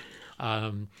that.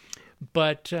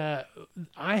 But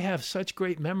I have such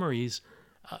great memories,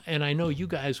 and I know you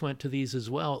guys went to these as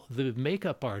well. The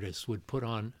makeup artists would put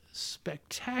on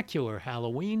spectacular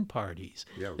Halloween parties.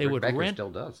 Yeah, they Rick would Becker rent. Still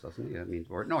does, doesn't he? I mean,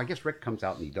 I guess Rick comes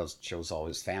out and he shows all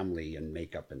his family and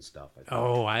makeup and stuff.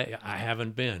 I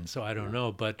haven't been, so I don't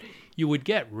know. But you would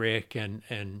get Rick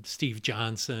and Steve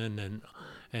Johnson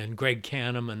and Greg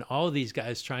Canham and all of these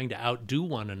guys trying to outdo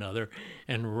one another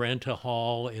and rent a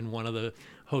hall in one of the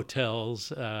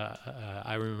hotels.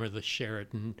 I remember the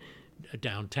Sheraton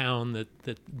downtown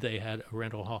that they had a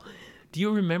rental hall. Do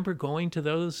you remember going to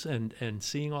those and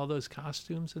seeing all those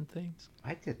costumes and things?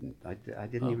 I didn't. I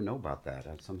didn't even know about that.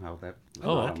 Somehow that was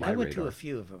Oh, on my I went radar. to a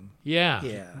few of them. Yeah.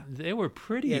 Yeah. They were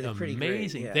pretty they're pretty great,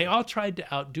 amazing. yeah. They all tried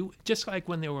to outdo, just like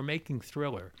when they were making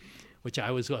Thriller, which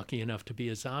I was lucky enough to be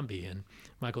a zombie in,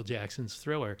 Michael Jackson's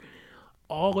Thriller.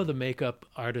 All of the makeup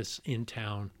artists in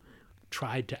town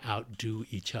tried to outdo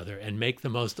each other and make the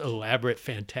most elaborate,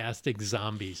 fantastic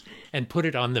zombies and put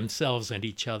it on themselves and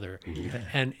each other.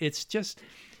 And it's just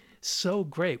so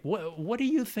great. What do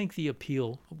you think the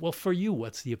appeal, well, for you,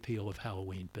 what's the appeal of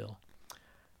Halloween, Bill?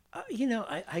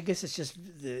 I guess it's just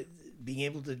being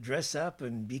able to dress up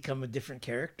and become a different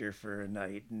character for a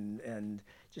night and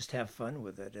just have fun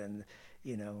with it. And,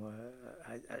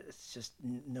 it's just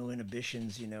no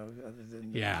inhibitions, other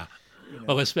than... Yeah.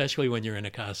 Well, especially when you're in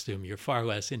a costume, you're far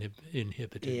less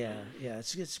inhibited. Yeah,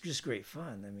 it's just great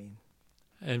fun. I mean,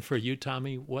 and for you,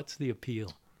 Tommy, what's the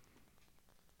appeal?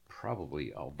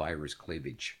 Probably Elvira's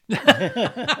cleavage.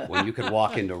 When you could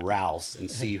walk into Ralph's and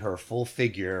see her full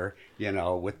figure,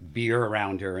 with beer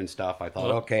around her and stuff, I thought,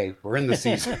 okay, we're in the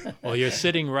season. Well, you're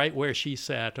sitting right where she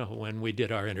sat when we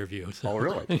did our interview. So. Oh,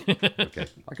 really? Okay.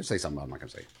 I can say something I'm not going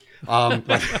to say.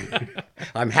 But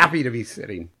I'm happy to be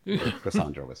sitting where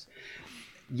Cassandra was.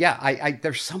 Yeah,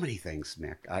 there's so many things,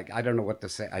 Mick. I don't know what to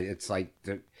say. It's like...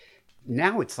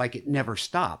 Now it's like it never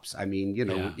stops. I mean,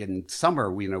 in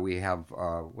summer, we have,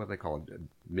 what do they call it?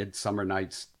 Midsummer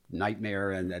Night's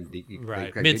Nightmare and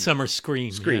right. Midsummer Scream.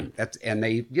 Scream. Yeah. And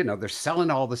they, they're selling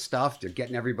all the stuff. They're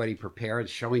getting everybody prepared,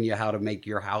 showing you how to make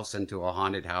your house into a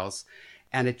haunted house.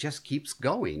 And it just keeps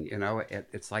going,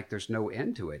 It's like there's no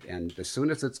end to it. And as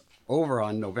soon as it's over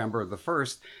on November the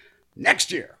 1st,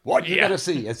 next year, what you're going to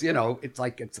see is, it's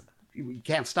like you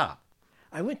can't stop.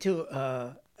 I went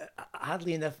to...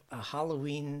 oddly enough, a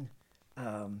Halloween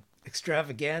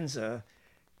extravaganza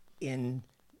in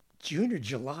June or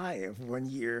July of one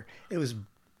year. It was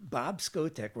Robert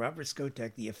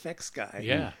Skotek, the effects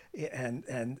guy,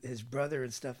 and his brother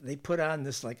and stuff. They put on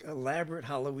this like elaborate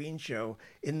Halloween show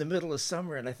in the middle of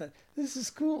summer, and I thought, this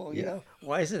is cool.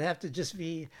 Why does it have to just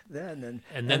be then?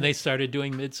 And then they started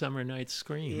doing Midsummer Night's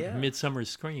Scream, Midsummer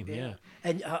Scream, yeah.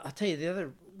 And I'll tell you the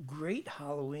other great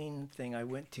Halloween thing I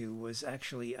went to was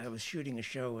actually I was shooting a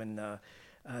show in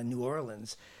New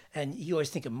Orleans, and you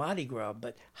always think of Mardi Gras,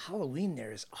 but Halloween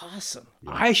there is awesome.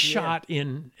 I shot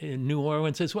in New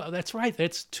Orleans as well. That's right.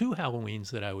 That's 2 Halloweens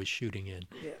that I was shooting in.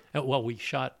 Yeah. Well, we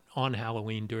shot on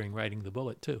Halloween during Riding the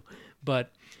Bullet too,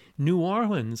 but New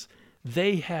Orleans,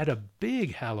 they had a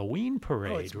big Halloween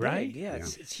parade, right? Big. Yeah,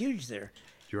 it's huge there.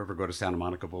 Do you ever go to Santa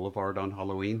Monica Boulevard on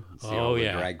Halloween? See all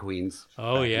the drag queens.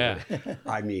 Oh, yeah.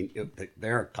 I mean,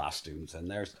 there are costumes,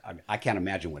 and I can't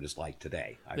imagine what it's like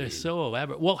today. They're so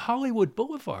elaborate. Well, Hollywood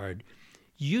Boulevard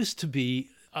used to be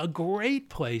a great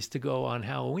place to go on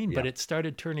Halloween, but it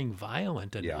started turning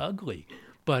violent and ugly.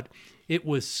 But it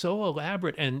was so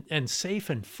elaborate and safe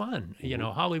and fun. Mm-hmm.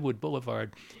 Hollywood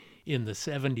Boulevard in the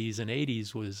 70s and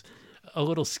 80s was a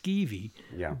little skeevy,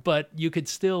 but you could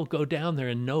still go down there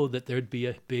and know that there'd be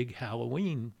a big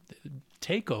Halloween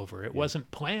takeover. It wasn't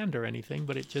planned or anything,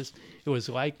 but it was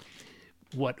like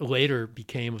what later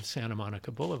became of Santa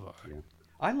Monica Boulevard. Yeah.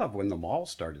 I love when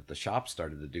the shops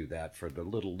started to do that for the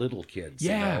little kids.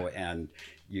 And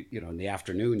in the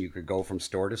afternoon you could go from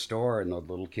store to store, and the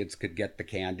little kids could get the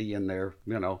candy and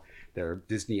their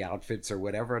Disney outfits or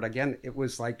whatever. And again, it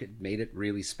was like it made it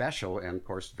really special, and of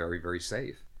course very, very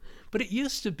safe. But it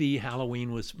used to be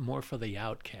Halloween was more for the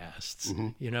outcasts.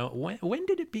 Mm-hmm. When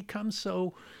did it become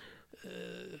so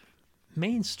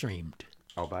mainstreamed?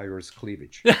 Elvira's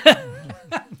cleavage. I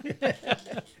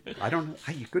don't know.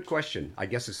 Good question. I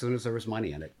guess as soon as there was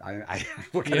money in it,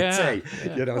 what can I say?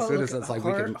 Yeah. As soon as it's like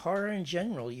horror in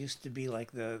general used to be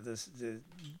like the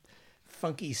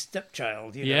funky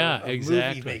stepchild, of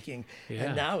movie making,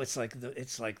 and now it's like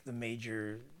the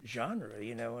major genre,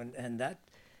 and that.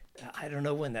 I don't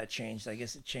know when that changed. I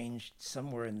guess it changed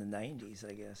somewhere in the 90s,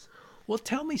 I guess. Well,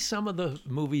 tell me some of the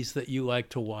movies that you like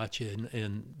to watch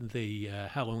in the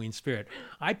Halloween spirit.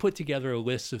 I put together a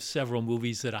list of several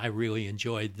movies that I really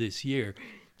enjoyed this year,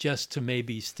 just to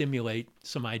maybe stimulate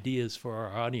some ideas for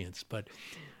our audience. But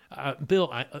Bill,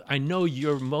 I know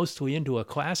you're mostly into a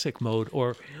classic mode,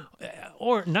 or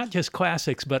not just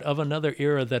classics, but of another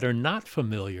era that are not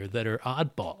familiar, that are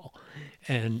oddball.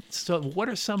 And so what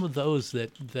are some of those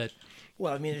that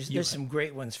Well, I mean, there's some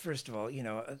great ones. First of all,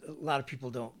 a lot of people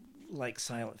don't like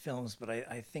silent films, but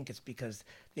I think it's because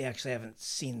they actually haven't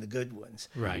seen the good ones.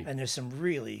 Right. And there's some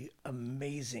really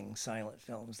amazing silent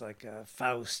films like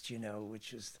Faust,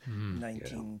 which is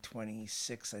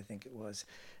 1926, I think it was,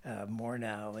 more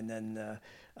now. And then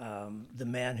The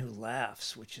Man Who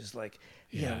Laughs, which is like,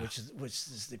 which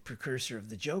is the precursor of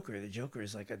the Joker. The Joker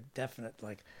is like a definite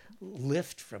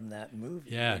lift from that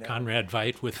movie. Yeah, Conrad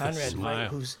Veidt with the smile. Veidt,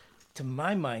 who's, to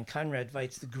my mind, Conrad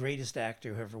Veidt's the greatest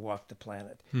actor who ever walked the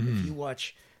planet. Mm-hmm. If you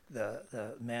watch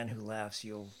the Man Who Laughs,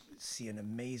 you'll see an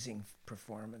amazing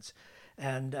performance.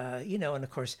 And, and of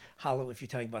course, if you're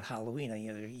talking about Halloween,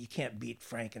 you can't beat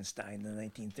Frankenstein, the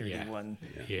 1931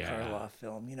 Karloff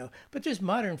film, But there's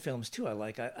modern films, too, I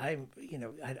like. I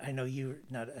know you're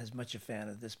not as much a fan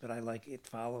of this, but I like It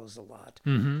Follows a lot.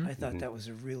 Mm-hmm. I thought that was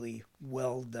a really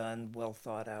well done, well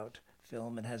thought out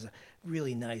film, and has a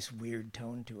really nice, weird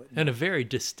tone to it. And a very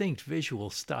distinct visual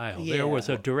style. Yeah. There was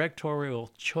a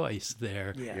directorial choice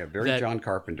there. Yeah, very John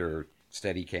Carpenter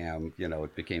Steadicam,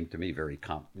 it became to me very,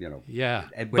 Yeah.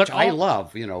 Which I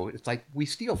love, it's like we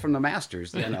steal from the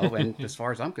masters, and as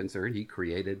far as I'm concerned, he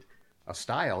created a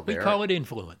style there. We call it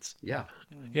influence. Yeah.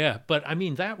 Yeah, but I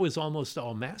mean, that was almost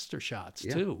all master shots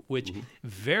too, which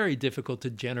very difficult to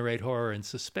generate horror and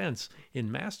suspense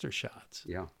in master shots.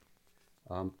 Yeah.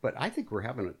 But I think we're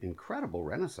having an incredible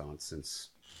renaissance since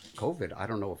COVID. I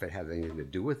don't know if it has anything to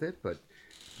do with it, but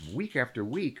week after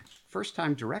week,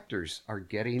 first-time directors are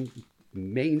getting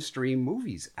mainstream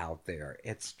movies out there.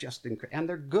 It's just and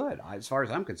they're good as far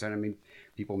as I'm concerned. I mean,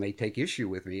 people may take issue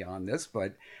with me on this,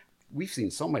 but we've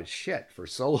seen so much shit for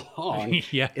so long.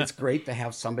 Yeah. It's great to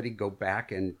have somebody go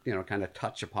back and kind of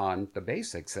touch upon the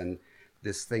basics. And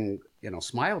this thing,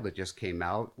 Smile, that just came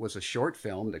out was a short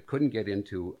film that couldn't get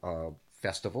into a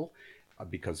festival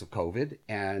because of COVID,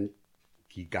 and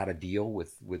he got a deal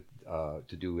with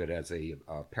to do it as a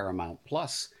Paramount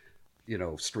Plus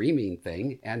streaming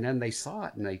thing, and then they saw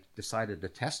it and they decided to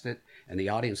test it, and the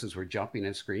audiences were jumping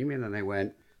and screaming, and they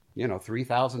went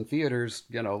 3,000 theaters,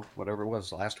 whatever it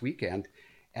was last weekend.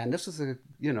 And this is a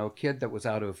kid that was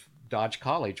out of Dodge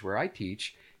College where I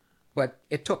teach, but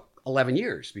it took 11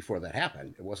 years before that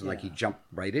happened. It wasn't like he jumped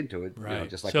right into it, right?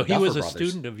 Just like so the he Duffer was a Brothers.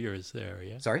 student of yours there,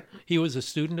 yeah. Sorry, he was a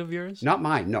student of yours. Not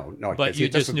mine, no. But you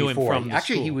just knew him from the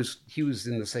Actually, school. he was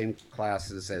in the same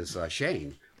classes as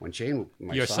Shane when Shane,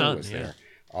 Your son, son was yeah.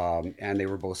 there, and they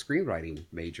were both screenwriting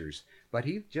majors. But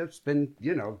he'd just been,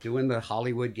 doing the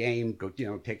Hollywood game,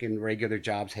 taking regular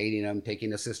jobs, hating them,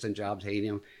 taking assistant jobs,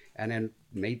 hating them, and then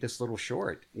made this little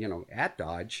short, at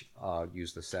Dodge,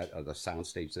 used the set of the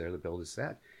soundstage there to build his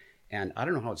set. And I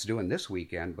don't know how it's doing this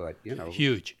weekend, but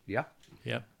huge. Yeah.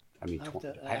 Yeah. I mean,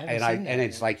 and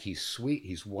it's like he's sweet,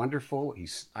 he's wonderful.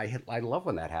 I love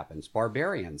when that happens.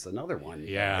 Barbarian's another one.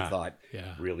 Yeah. I thought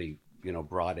really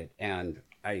brought it, and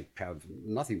I have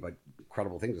nothing but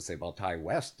incredible things to say about Ty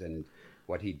West and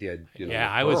what he did.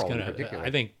 I was Pearl in gonna. particular. I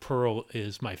think Pearl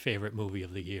is my favorite movie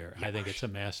of the year. I think it's a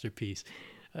masterpiece,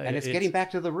 and it's getting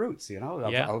back to the roots,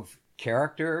 of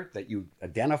character that you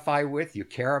identify with, you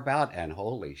care about, and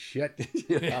holy shit,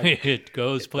 it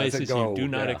goes places you do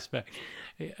not yeah. expect.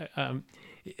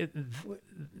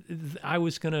 I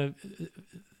was going to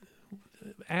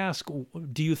ask,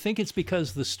 do you think it's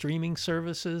because the streaming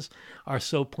services are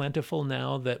so plentiful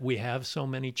now that we have so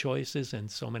many choices and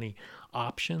so many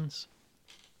options?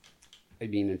 I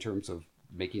mean, in terms of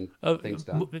making things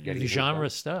done, getting genre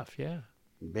things done. stuff, yeah.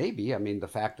 Maybe. I mean, the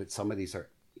fact that some of these are,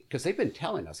 because they've been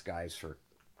telling us guys for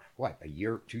a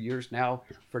year, 2 years now,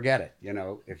 forget it.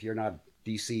 If you're not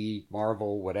DC,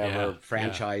 Marvel, whatever,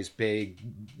 franchise, big,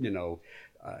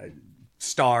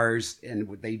 stars,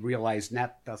 and they realize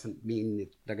that doesn't mean that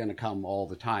they're going to come all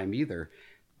the time either.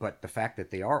 But the fact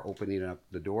that they are opening up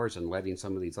the doors and letting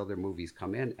some of these other movies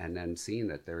come in, and then seeing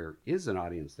that there is an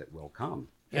audience that will come.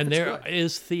 And there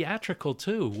is theatrical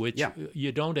too, which Yeah.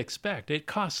 you don't expect. It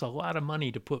costs a lot of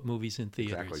money to put movies in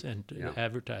theaters Exactly. and Yeah.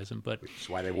 advertise them. But Which is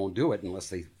why they won't do it unless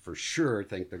they for sure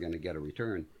think they're going to get a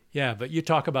return. yeah, but you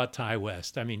talk about Ty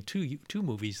West. I mean, two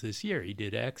movies this year. He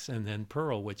did X and then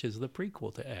Pearl, which is the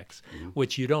prequel to X,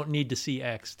 which you don't need to see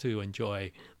X to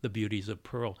enjoy the beauties of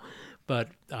Pearl. But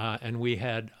and we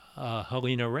had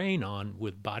Helena Rain on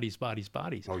with Bodies, Bodies,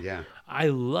 Bodies. Oh, yeah. I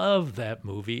love that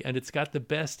movie, and it's got the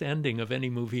best ending of any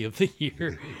movie of the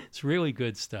year. It's really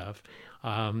good stuff.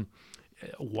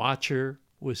 Watcher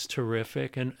was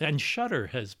terrific, and Shudder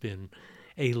has been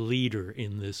a leader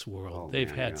in this world. Oh, They've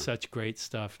man, had yeah. such great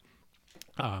stuff.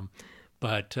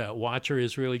 But Watcher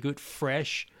is really good.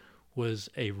 Fresh was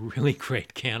a really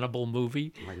great cannibal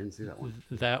movie. I didn't see that one.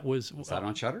 That was Is that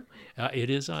on Shudder? it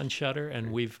is on Shudder,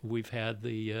 and we've had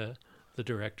the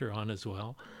director on as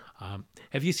well.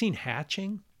 Have you seen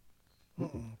Hatching?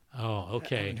 Oh, I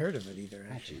okay. haven't heard of it either,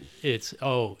 actually.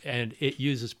 And it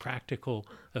uses practical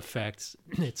effects.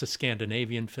 It's a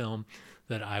Scandinavian film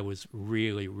that I was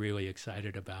really, really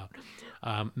excited about.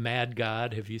 Mad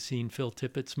God. Have you seen Phil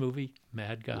Tippett's movie,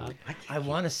 Mad God? I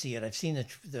want to see it. I've seen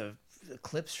the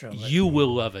clips from it. You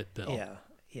will love it, Bill.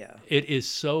 Yeah. It is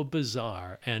so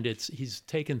bizarre, and he's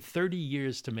taken 30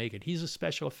 years to make it. He's a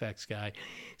special effects guy.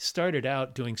 Started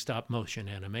out doing stop motion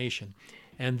animation,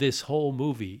 and this whole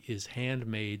movie is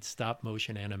handmade stop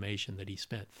motion animation that he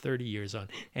spent 30 years on,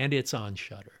 and it's on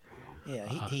Shudder. Yeah,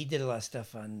 he did a lot of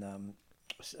stuff on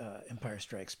Empire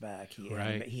Strikes Back.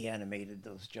 He animated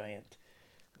those giant,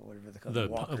 whatever they're called,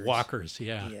 The walkers,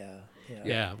 yeah.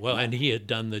 Yeah. Well, and he had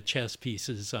done the chess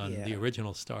pieces on Yeah. the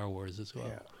original Star Wars as well.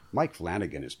 Yeah. Mike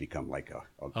Flanagan has become like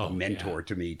a mentor yeah.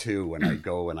 to me too. When I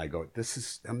go, this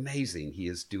is amazing. He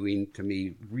is doing to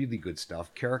me really good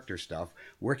stuff, character stuff,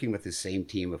 working with the same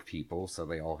team of people, so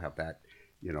they all have that,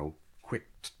 quick,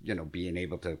 being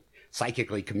able to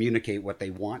psychically communicate what they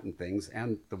want and things.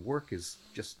 And the work is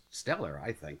just stellar,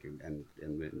 I think, and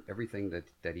everything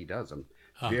that he does. I'm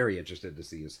very interested to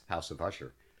see his House of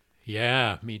Usher.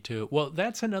 Yeah, me too. Well,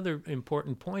 that's another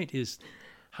important point, is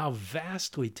how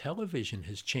vastly television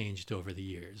has changed over the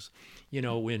years.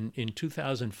 In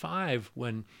 2005,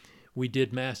 when we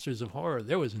did Masters of Horror,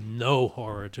 there was no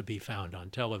horror to be found on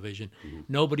television. Mm-hmm.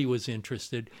 Nobody was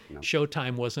interested. No.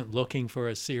 Showtime wasn't looking for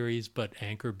a series, but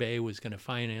Anchor Bay was going to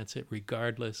finance it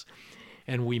regardless.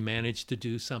 And we managed to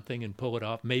do something and pull it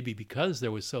off, maybe because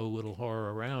there was so little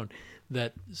horror around,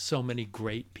 that so many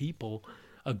great people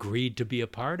agreed to be a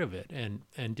part of it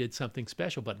and did something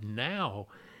special. But now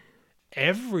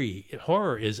every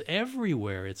horror is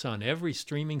everywhere. It's on every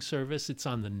streaming service. It's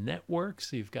on the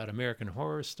networks. You've got American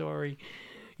Horror Story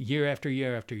year after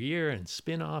year after year, and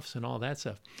spin-offs and all that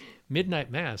stuff.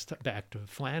 Midnight Mass, back to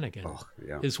Flanagan,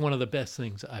 is one of the best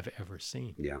things I've ever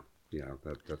seen. Yeah,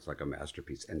 that's like a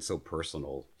masterpiece, and so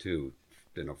personal too.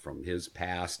 From his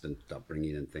past and stuff,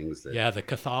 bringing in things that... Yeah, the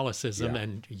Catholicism,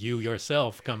 and you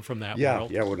yourself come from that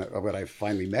world. Yeah, when I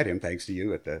finally met him, thanks to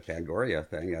you at the Fangoria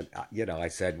thing, I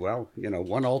said, well,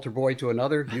 one altar boy to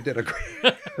another, you did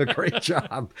a great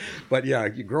job. But yeah,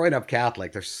 growing up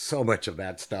Catholic, there's so much of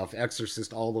that stuff,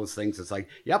 Exorcist, all those things. It's like,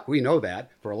 yep, we know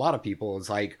that. For a lot of people, it's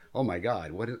like, oh my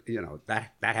God, what is,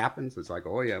 that happens? It's like,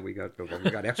 oh yeah, we got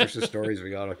Exorcist stories, we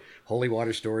got holy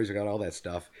water stories, we got all that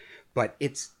stuff. But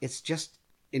it's just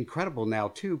incredible now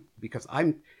too, because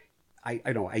I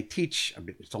teach.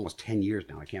 It's almost 10 years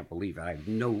now. I can't believe it. I have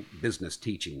no business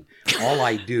teaching. All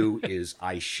I do is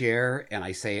I share, and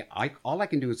I say all I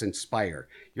can do is inspire.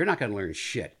 You're not going to learn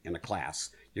shit in a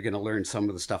class. You're going to learn some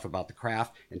of the stuff about the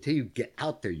craft until you get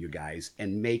out there, you guys,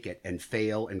 and make it and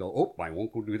fail and go, oh, I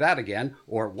won't go do that again,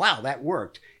 or wow, that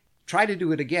worked. Try to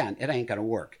do it again. It ain't going to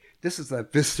work. This is a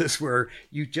business where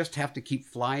you just have to keep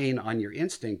flying on your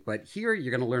instinct. But here you're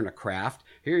going to learn a craft.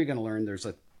 Here you're going to learn there's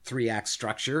a 3-act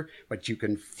structure, but you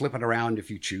can flip it around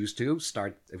if you choose to.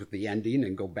 Start with the ending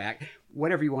and go back,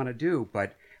 whatever you want to do.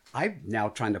 But I'm now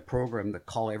trying to program to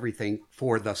call everything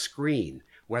for the screen,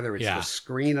 whether it's the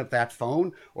screen of that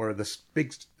phone or the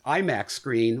big IMAX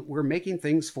screen. We're making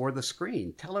things for the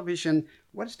screen. Television,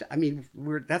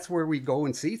 that's where we go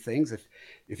and see things.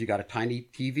 If you got a tiny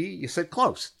TV, you sit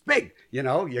close. Big, you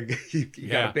got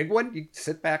a big one, you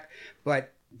sit back.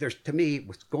 But there's, to me,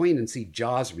 with going and see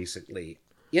Jaws recently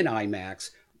in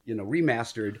IMAX,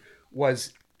 remastered,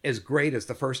 was as great as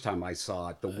the first time I saw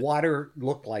it. The water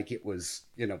looked like it was,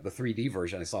 the 3D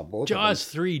version. I saw both Jaws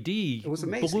of them. 3D it was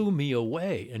amazing. Blew me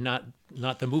away. And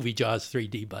not the movie Jaws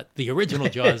 3D, but the original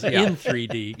Jaws in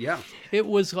 3D. Yeah. It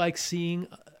was like seeing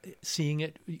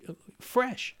it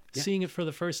fresh, seeing it for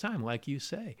the first time, like you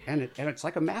say. And it's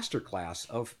like a masterclass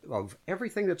of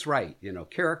everything that's right.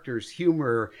 Characters,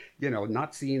 humor,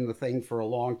 not seeing the thing for a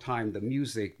long time, the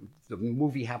music, the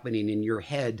movie happening in your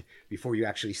head before you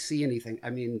actually see anything.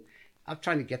 I'm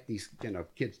trying to get these,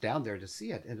 kids down there to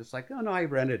see it. And it's like, oh no, I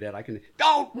rented it.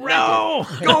 Don't rent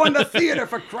it. Go in the theater,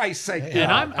 for Christ's sake.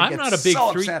 And I'm not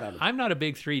a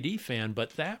big 3D fan,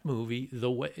 but that movie, the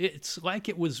way it's like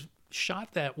it was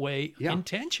shot that way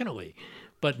intentionally,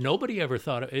 but nobody ever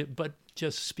thought of it. But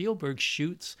just Spielberg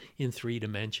shoots in 3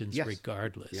 dimensions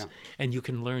regardless, and you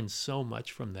can learn so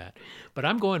much from that. But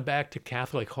I'm going back to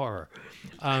Catholic horror.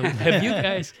 Have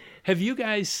you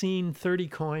guys seen 30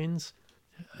 Coins?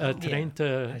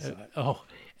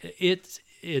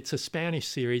 It's a Spanish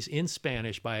series in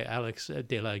Spanish by Alex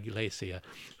de la Iglesia,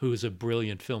 who is a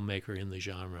brilliant filmmaker in the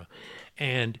genre,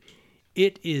 and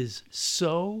it is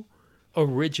so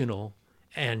original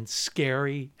and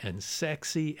scary and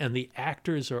sexy, and the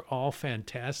actors are all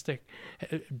fantastic.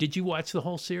 Did you watch the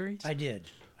whole series? I did.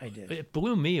 It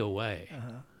blew me away.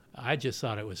 I just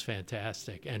thought it was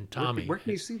fantastic. And Tommy, where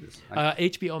can you see this?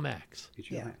 HBO Max.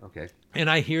 HBO Max. Okay. And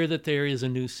I hear that there is a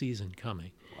new season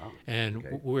coming. Wow.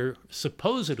 And we're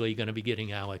supposedly going to be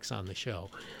getting Alex on the show.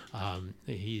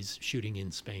 He's shooting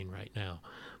in Spain right now,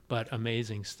 but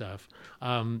amazing stuff.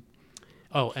 And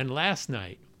last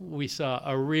night we saw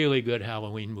a really good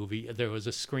Halloween movie. There was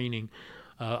a screening.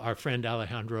 Our friend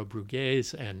Alejandro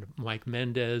Brugués and Mike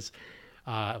Mendez,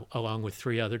 along with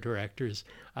 3 other directors,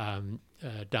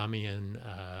 Damian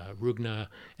Rugna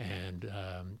and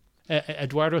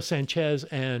Eduardo Sanchez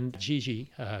and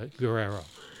Gigi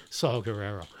Saul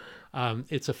Guerrero.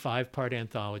 It's a 5-part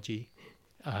anthology,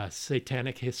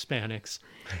 Satanic Hispanics.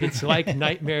 It's like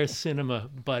nightmare cinema,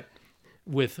 but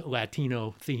with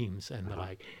Latino themes and the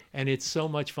like. And it's so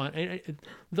much fun. And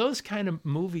those kind of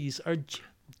movies are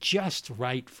just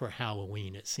right for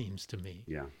Halloween, it seems to me.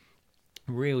 Yeah.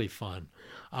 Really fun.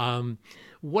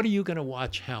 What are you going to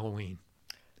watch Halloween?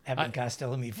 Abbott and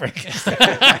Costello meet Frankenstein.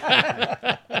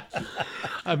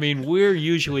 I mean, we're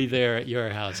usually there at your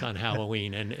house on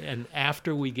Halloween, and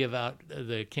after we give out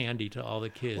the candy to all the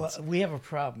kids. Well, we have a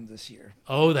problem this year.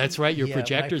 Oh, that's right. Your Yeah,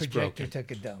 projector's my projector broken.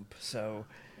 took a dump, so.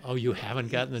 Oh, you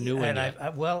haven't gotten the new one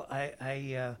yet.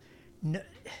 No,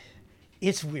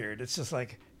 it's weird. It's just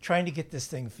like trying to get this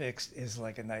thing fixed is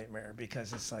like a nightmare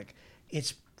because it's like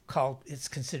it's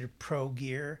considered pro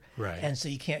gear, Right. And so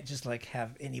you can't just like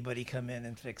have anybody come in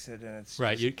and fix it, and it's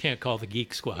Right. You can't call the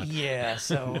Geek Squad. yeah.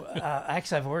 So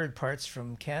actually, I've ordered parts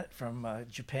from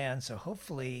Japan, so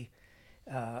hopefully.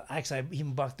 Actually, I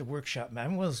even bought the workshop man.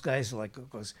 I'm one of those guys who like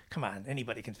goes, "Come on,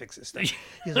 anybody can fix this stuff."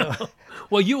 You know?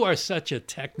 Well, you are such a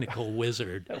technical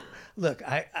wizard. Look,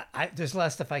 I there's a lot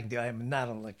of stuff I can do. I'm not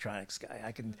an electronics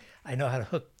guy. I know how to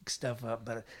hook stuff up,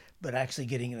 but actually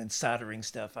getting it and soldering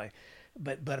stuff,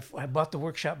 but if I bought the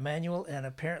workshop manual, and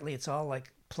apparently it's all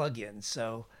like plug-ins.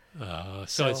 So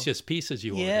it's just pieces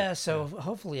you order. Yeah. So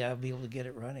hopefully I'll be able to get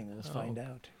it running. We'll find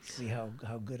out. See how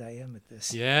good I am at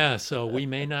this. Yeah. So we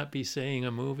may not be seeing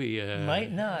a movie.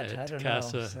 Might not. At I don't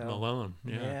Casa know. So, Malone.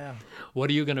 Yeah. What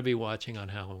are you going to be watching on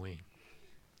Halloween?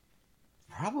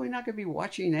 Probably not going to be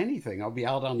watching anything. I'll be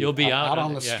out on You'll be out on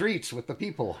on the yeah. streets with the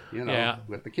people,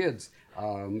 with the kids.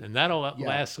 And that'll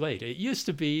last late. It used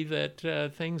to be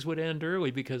that things would end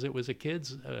early because it was a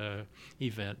kids'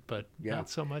 event, but not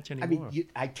so much anymore. I mean,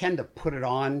 I tend to put it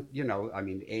on,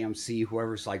 AMC,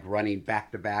 whoever's like running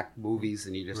back-to-back movies,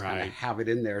 and you just kind of have it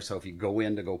in there. So if you go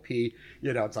in to go pee,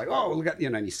 it's like, oh, look at,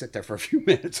 and you sit there for a few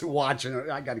minutes and watch, and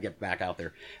I got to get back out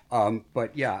there.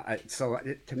 But yeah,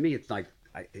 to me, it's like,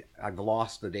 I've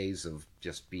lost the days of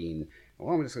just being,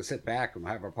 well, I'm just going to sit back and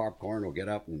have our popcorn. We'll get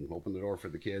up and open the door for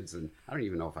the kids. And I don't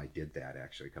even know if I did that,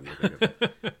 actually, come to think of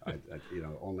it.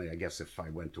 Only I guess if I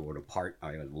went to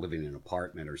I was living in an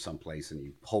apartment or someplace and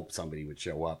you hope somebody would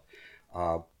show up.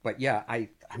 But yeah, I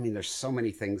mean, there's so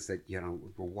many things that,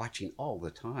 we're watching all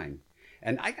the time.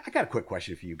 And I got a quick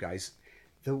question for you guys.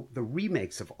 The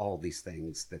remakes of all these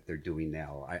things that they're doing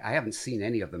now, I haven't seen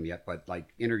any of them yet, but like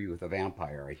Interview with a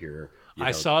Vampire, I hear.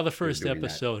 I saw the first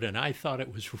episode and I thought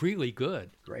it was really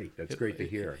good. Great. That's great to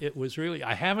hear. It was really,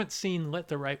 I haven't seen Let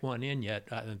the Right One In yet.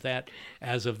 That,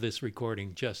 as of this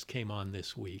recording, just came on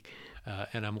this week.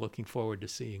 And I'm looking forward to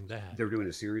seeing that. They're doing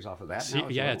a series off of that now?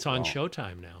 Yeah, it's on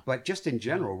Showtime now. But just in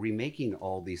general, remaking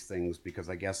all these things because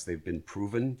I guess they've been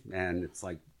proven and it's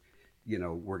like,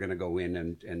 we're going to go in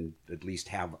and at least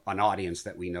have an audience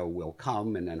that we know will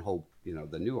come and then hope,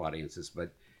 the new audiences.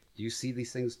 But do you see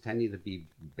these things tending to be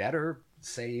better,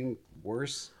 same,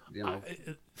 worse?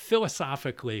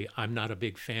 Philosophically, I'm not a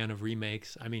big fan of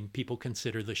remakes. I mean, people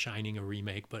consider The Shining a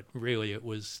remake, but really it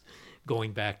was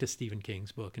going back to Stephen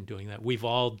King's book and doing that. We've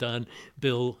all done,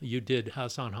 Bill, you did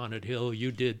House on Haunted Hill,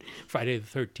 you did Friday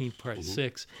the 13th Part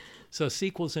 6. So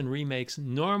sequels and remakes,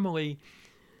 normally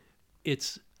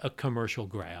it's a commercial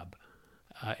grab.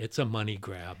 It's a money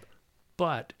grab.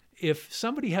 But if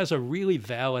somebody has a really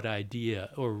valid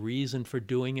idea or reason for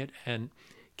doing it and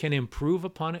can improve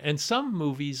upon it, and some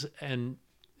movies and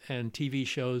TV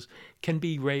shows can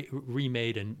be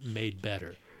remade and made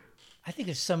better. I think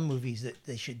there's some movies that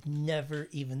they should never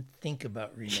even think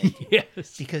about remaking.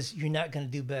 Yes. Because you're not going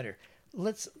to do better.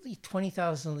 Let's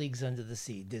 20,000 Leagues Under the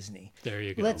Sea, Disney. There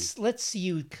you go. Let's see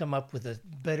you come up with a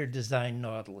better designed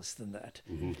Nautilus than that.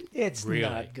 Mm-hmm. It's really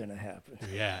not going to happen.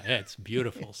 Yeah, it's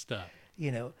beautiful stuff.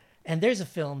 And there's a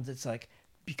film that's like,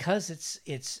 because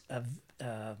it's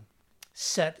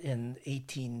set in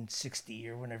 1860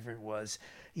 or whenever it was,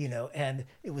 and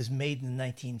it was made in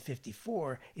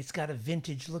 1954. It's got a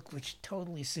vintage look which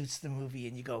totally suits the movie,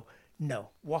 and you go, no,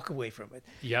 walk away from it.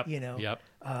 Yep. Yep.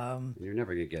 You're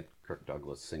never gonna get Kirk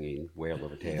Douglas singing "Whale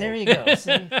of a Tale." There you go.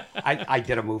 See? I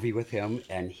did a movie with him,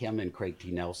 and Craig T.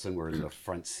 Nelson were in the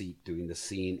front seat doing the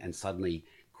scene, and suddenly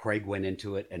Craig went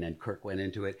into it, and then Kirk went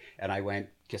into it, and I went,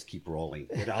 just keep rolling.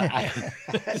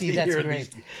 See, that's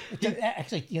great.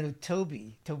 Actually,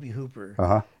 Toby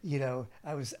Hooper.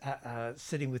 I was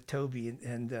sitting with Toby,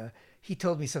 and he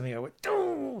told me something. I went,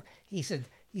 oh! He said,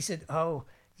 oh.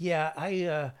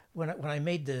 Yeah, when I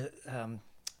made the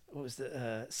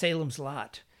Salem's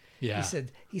Lot. Yeah.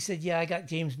 He said, yeah, I got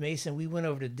James Mason. We went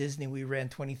over to Disney. We ran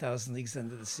 20,000 Leagues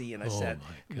Under the Sea, and I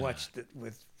watched it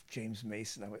with James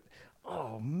Mason. I went,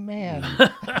 oh man,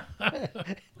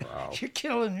 wow. You're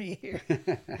killing me here.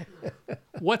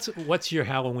 What's your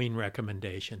Halloween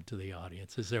recommendation to the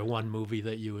audience? Is there one movie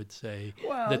that you would say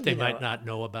that they might not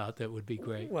know about that would be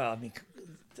great? Well, I mean,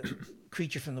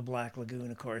 Creature from the Black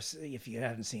Lagoon, of course. If you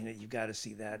haven't seen it, you've got to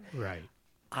see that. Right.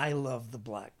 I love The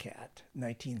Black Cat,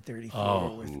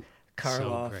 1934, with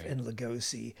Karloff and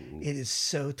Lugosi. It is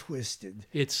so twisted.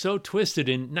 It's so twisted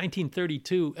in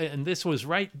 1932, and this was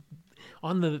right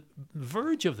on the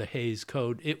verge of the Hays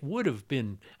Code. It would have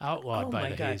been outlawed by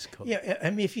the Hays Code. Yeah,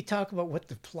 I mean, if you talk about what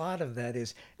the plot of that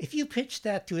is, if you pitch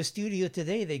that to a studio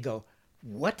today, they go,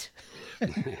 what?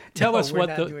 Tell us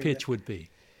what the pitch would be.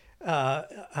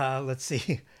 Let's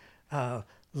see.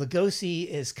 Lugosi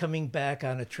is coming back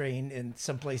on a train in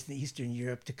someplace in Eastern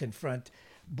Europe to confront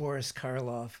Boris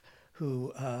Karloff,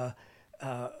 who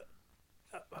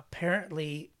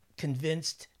apparently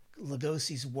convinced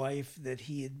Lugosi's wife that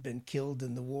he had been killed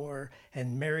in the war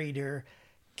and married her,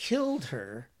 killed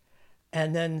her,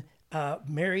 and then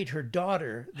married her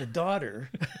daughter,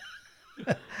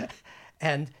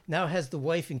 and now has the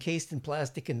wife encased in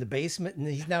plastic in the basement, and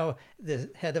he's now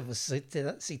the head of a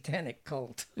satanic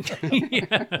cult.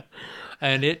 Yeah.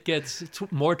 And it gets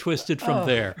more twisted from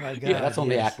there. My God, That's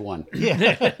only Act 1.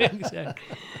 Yeah,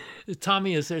 exactly.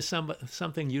 Tommy, is there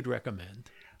something you'd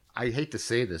recommend? I hate to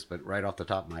say this, but right off the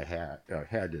top of my head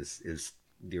is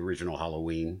the original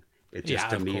Halloween. It just,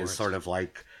 to me, is sort of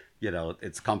like,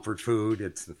 it's comfort food.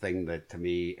 It's the thing that, to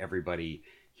me, everybody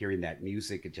hearing that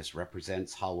music, it just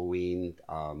represents Halloween.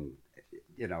 I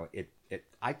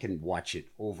can watch it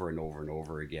over and over and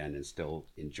over again and still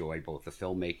enjoy both the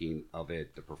filmmaking of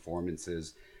it, the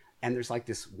performances, and there's like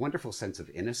this wonderful sense of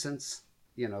innocence,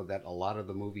 that a lot of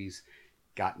the movies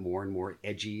got more and more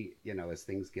edgy, as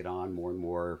things get on, more and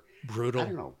more brutal. I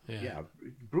don't know. Yeah,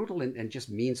 brutal and just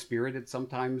mean-spirited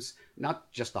sometimes.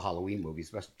 Not just the Halloween movies,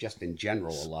 but just in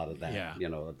general, a lot of that,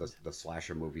 the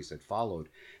slasher movies that followed.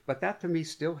 But that to me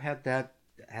still had that,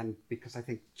 and because I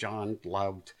think John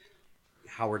loved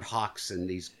Howard Hawks and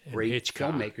these great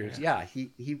Hitchcock, filmmakers. Yeah,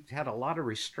 he had a lot of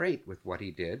restraint with what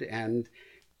he did, and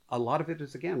a lot of it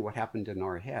is, again, what happened in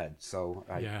our head. So,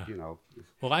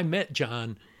 Well, I met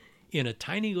John in a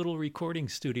tiny little recording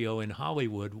studio in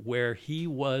Hollywood where he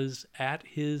was at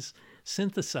his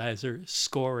synthesizer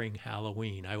scoring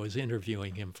Halloween. I was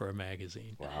interviewing him for a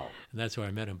magazine. Wow. And that's where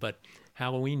I met him. But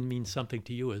Halloween means something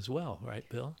to you as well, right,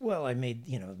 Bill? Well, I made,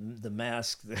 the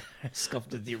mask,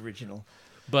 sculpted the original.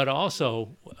 But also,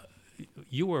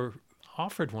 you were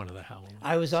offered one of the Halloween.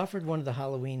 I was offered one of the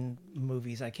Halloween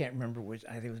movies. I can't remember which.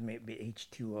 I think it was maybe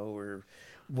H2O or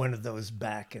one of those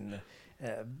back in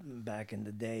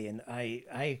the day, and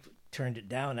I turned it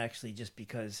down actually just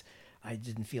because I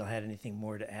didn't feel I had anything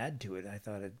more to add to it. I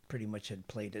thought it pretty much had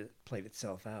played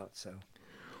itself out. So,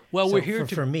 we're here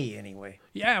for me anyway.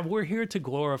 Yeah, we're here to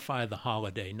glorify the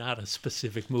holiday, not a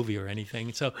specific movie or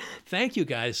anything. So, thank you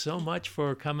guys so much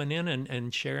for coming in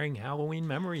and sharing Halloween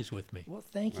memories with me. Well,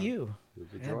 thank you.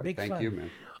 It was a joy. Thank you,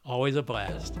 man. Always a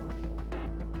blast.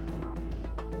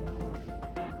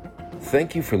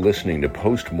 Thank you for listening to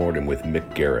Postmortem with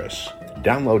Mick Garris.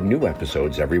 Download new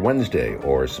episodes every Wednesday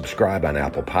or subscribe on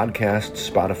Apple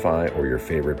Podcasts, Spotify, or your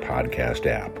favorite podcast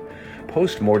app.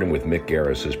 Postmortem with Mick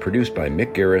Garris is produced by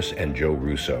Mick Garris and Joe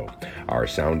Russo. Our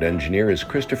sound engineer is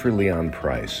Christopher Leon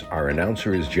Price. Our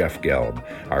announcer is Jeff Gelb.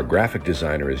 Our graphic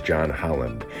designer is John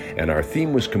Holland. And our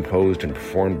theme was composed and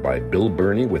performed by Bill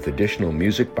Burney with additional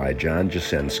music by John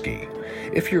Jasensky.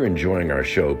 If you're enjoying our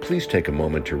show, please take a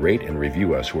moment to rate and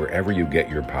review us wherever you get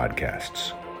your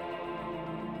podcasts.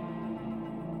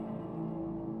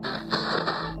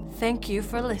 Thank you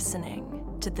for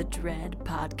listening to the Dread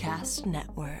Podcast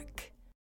Network.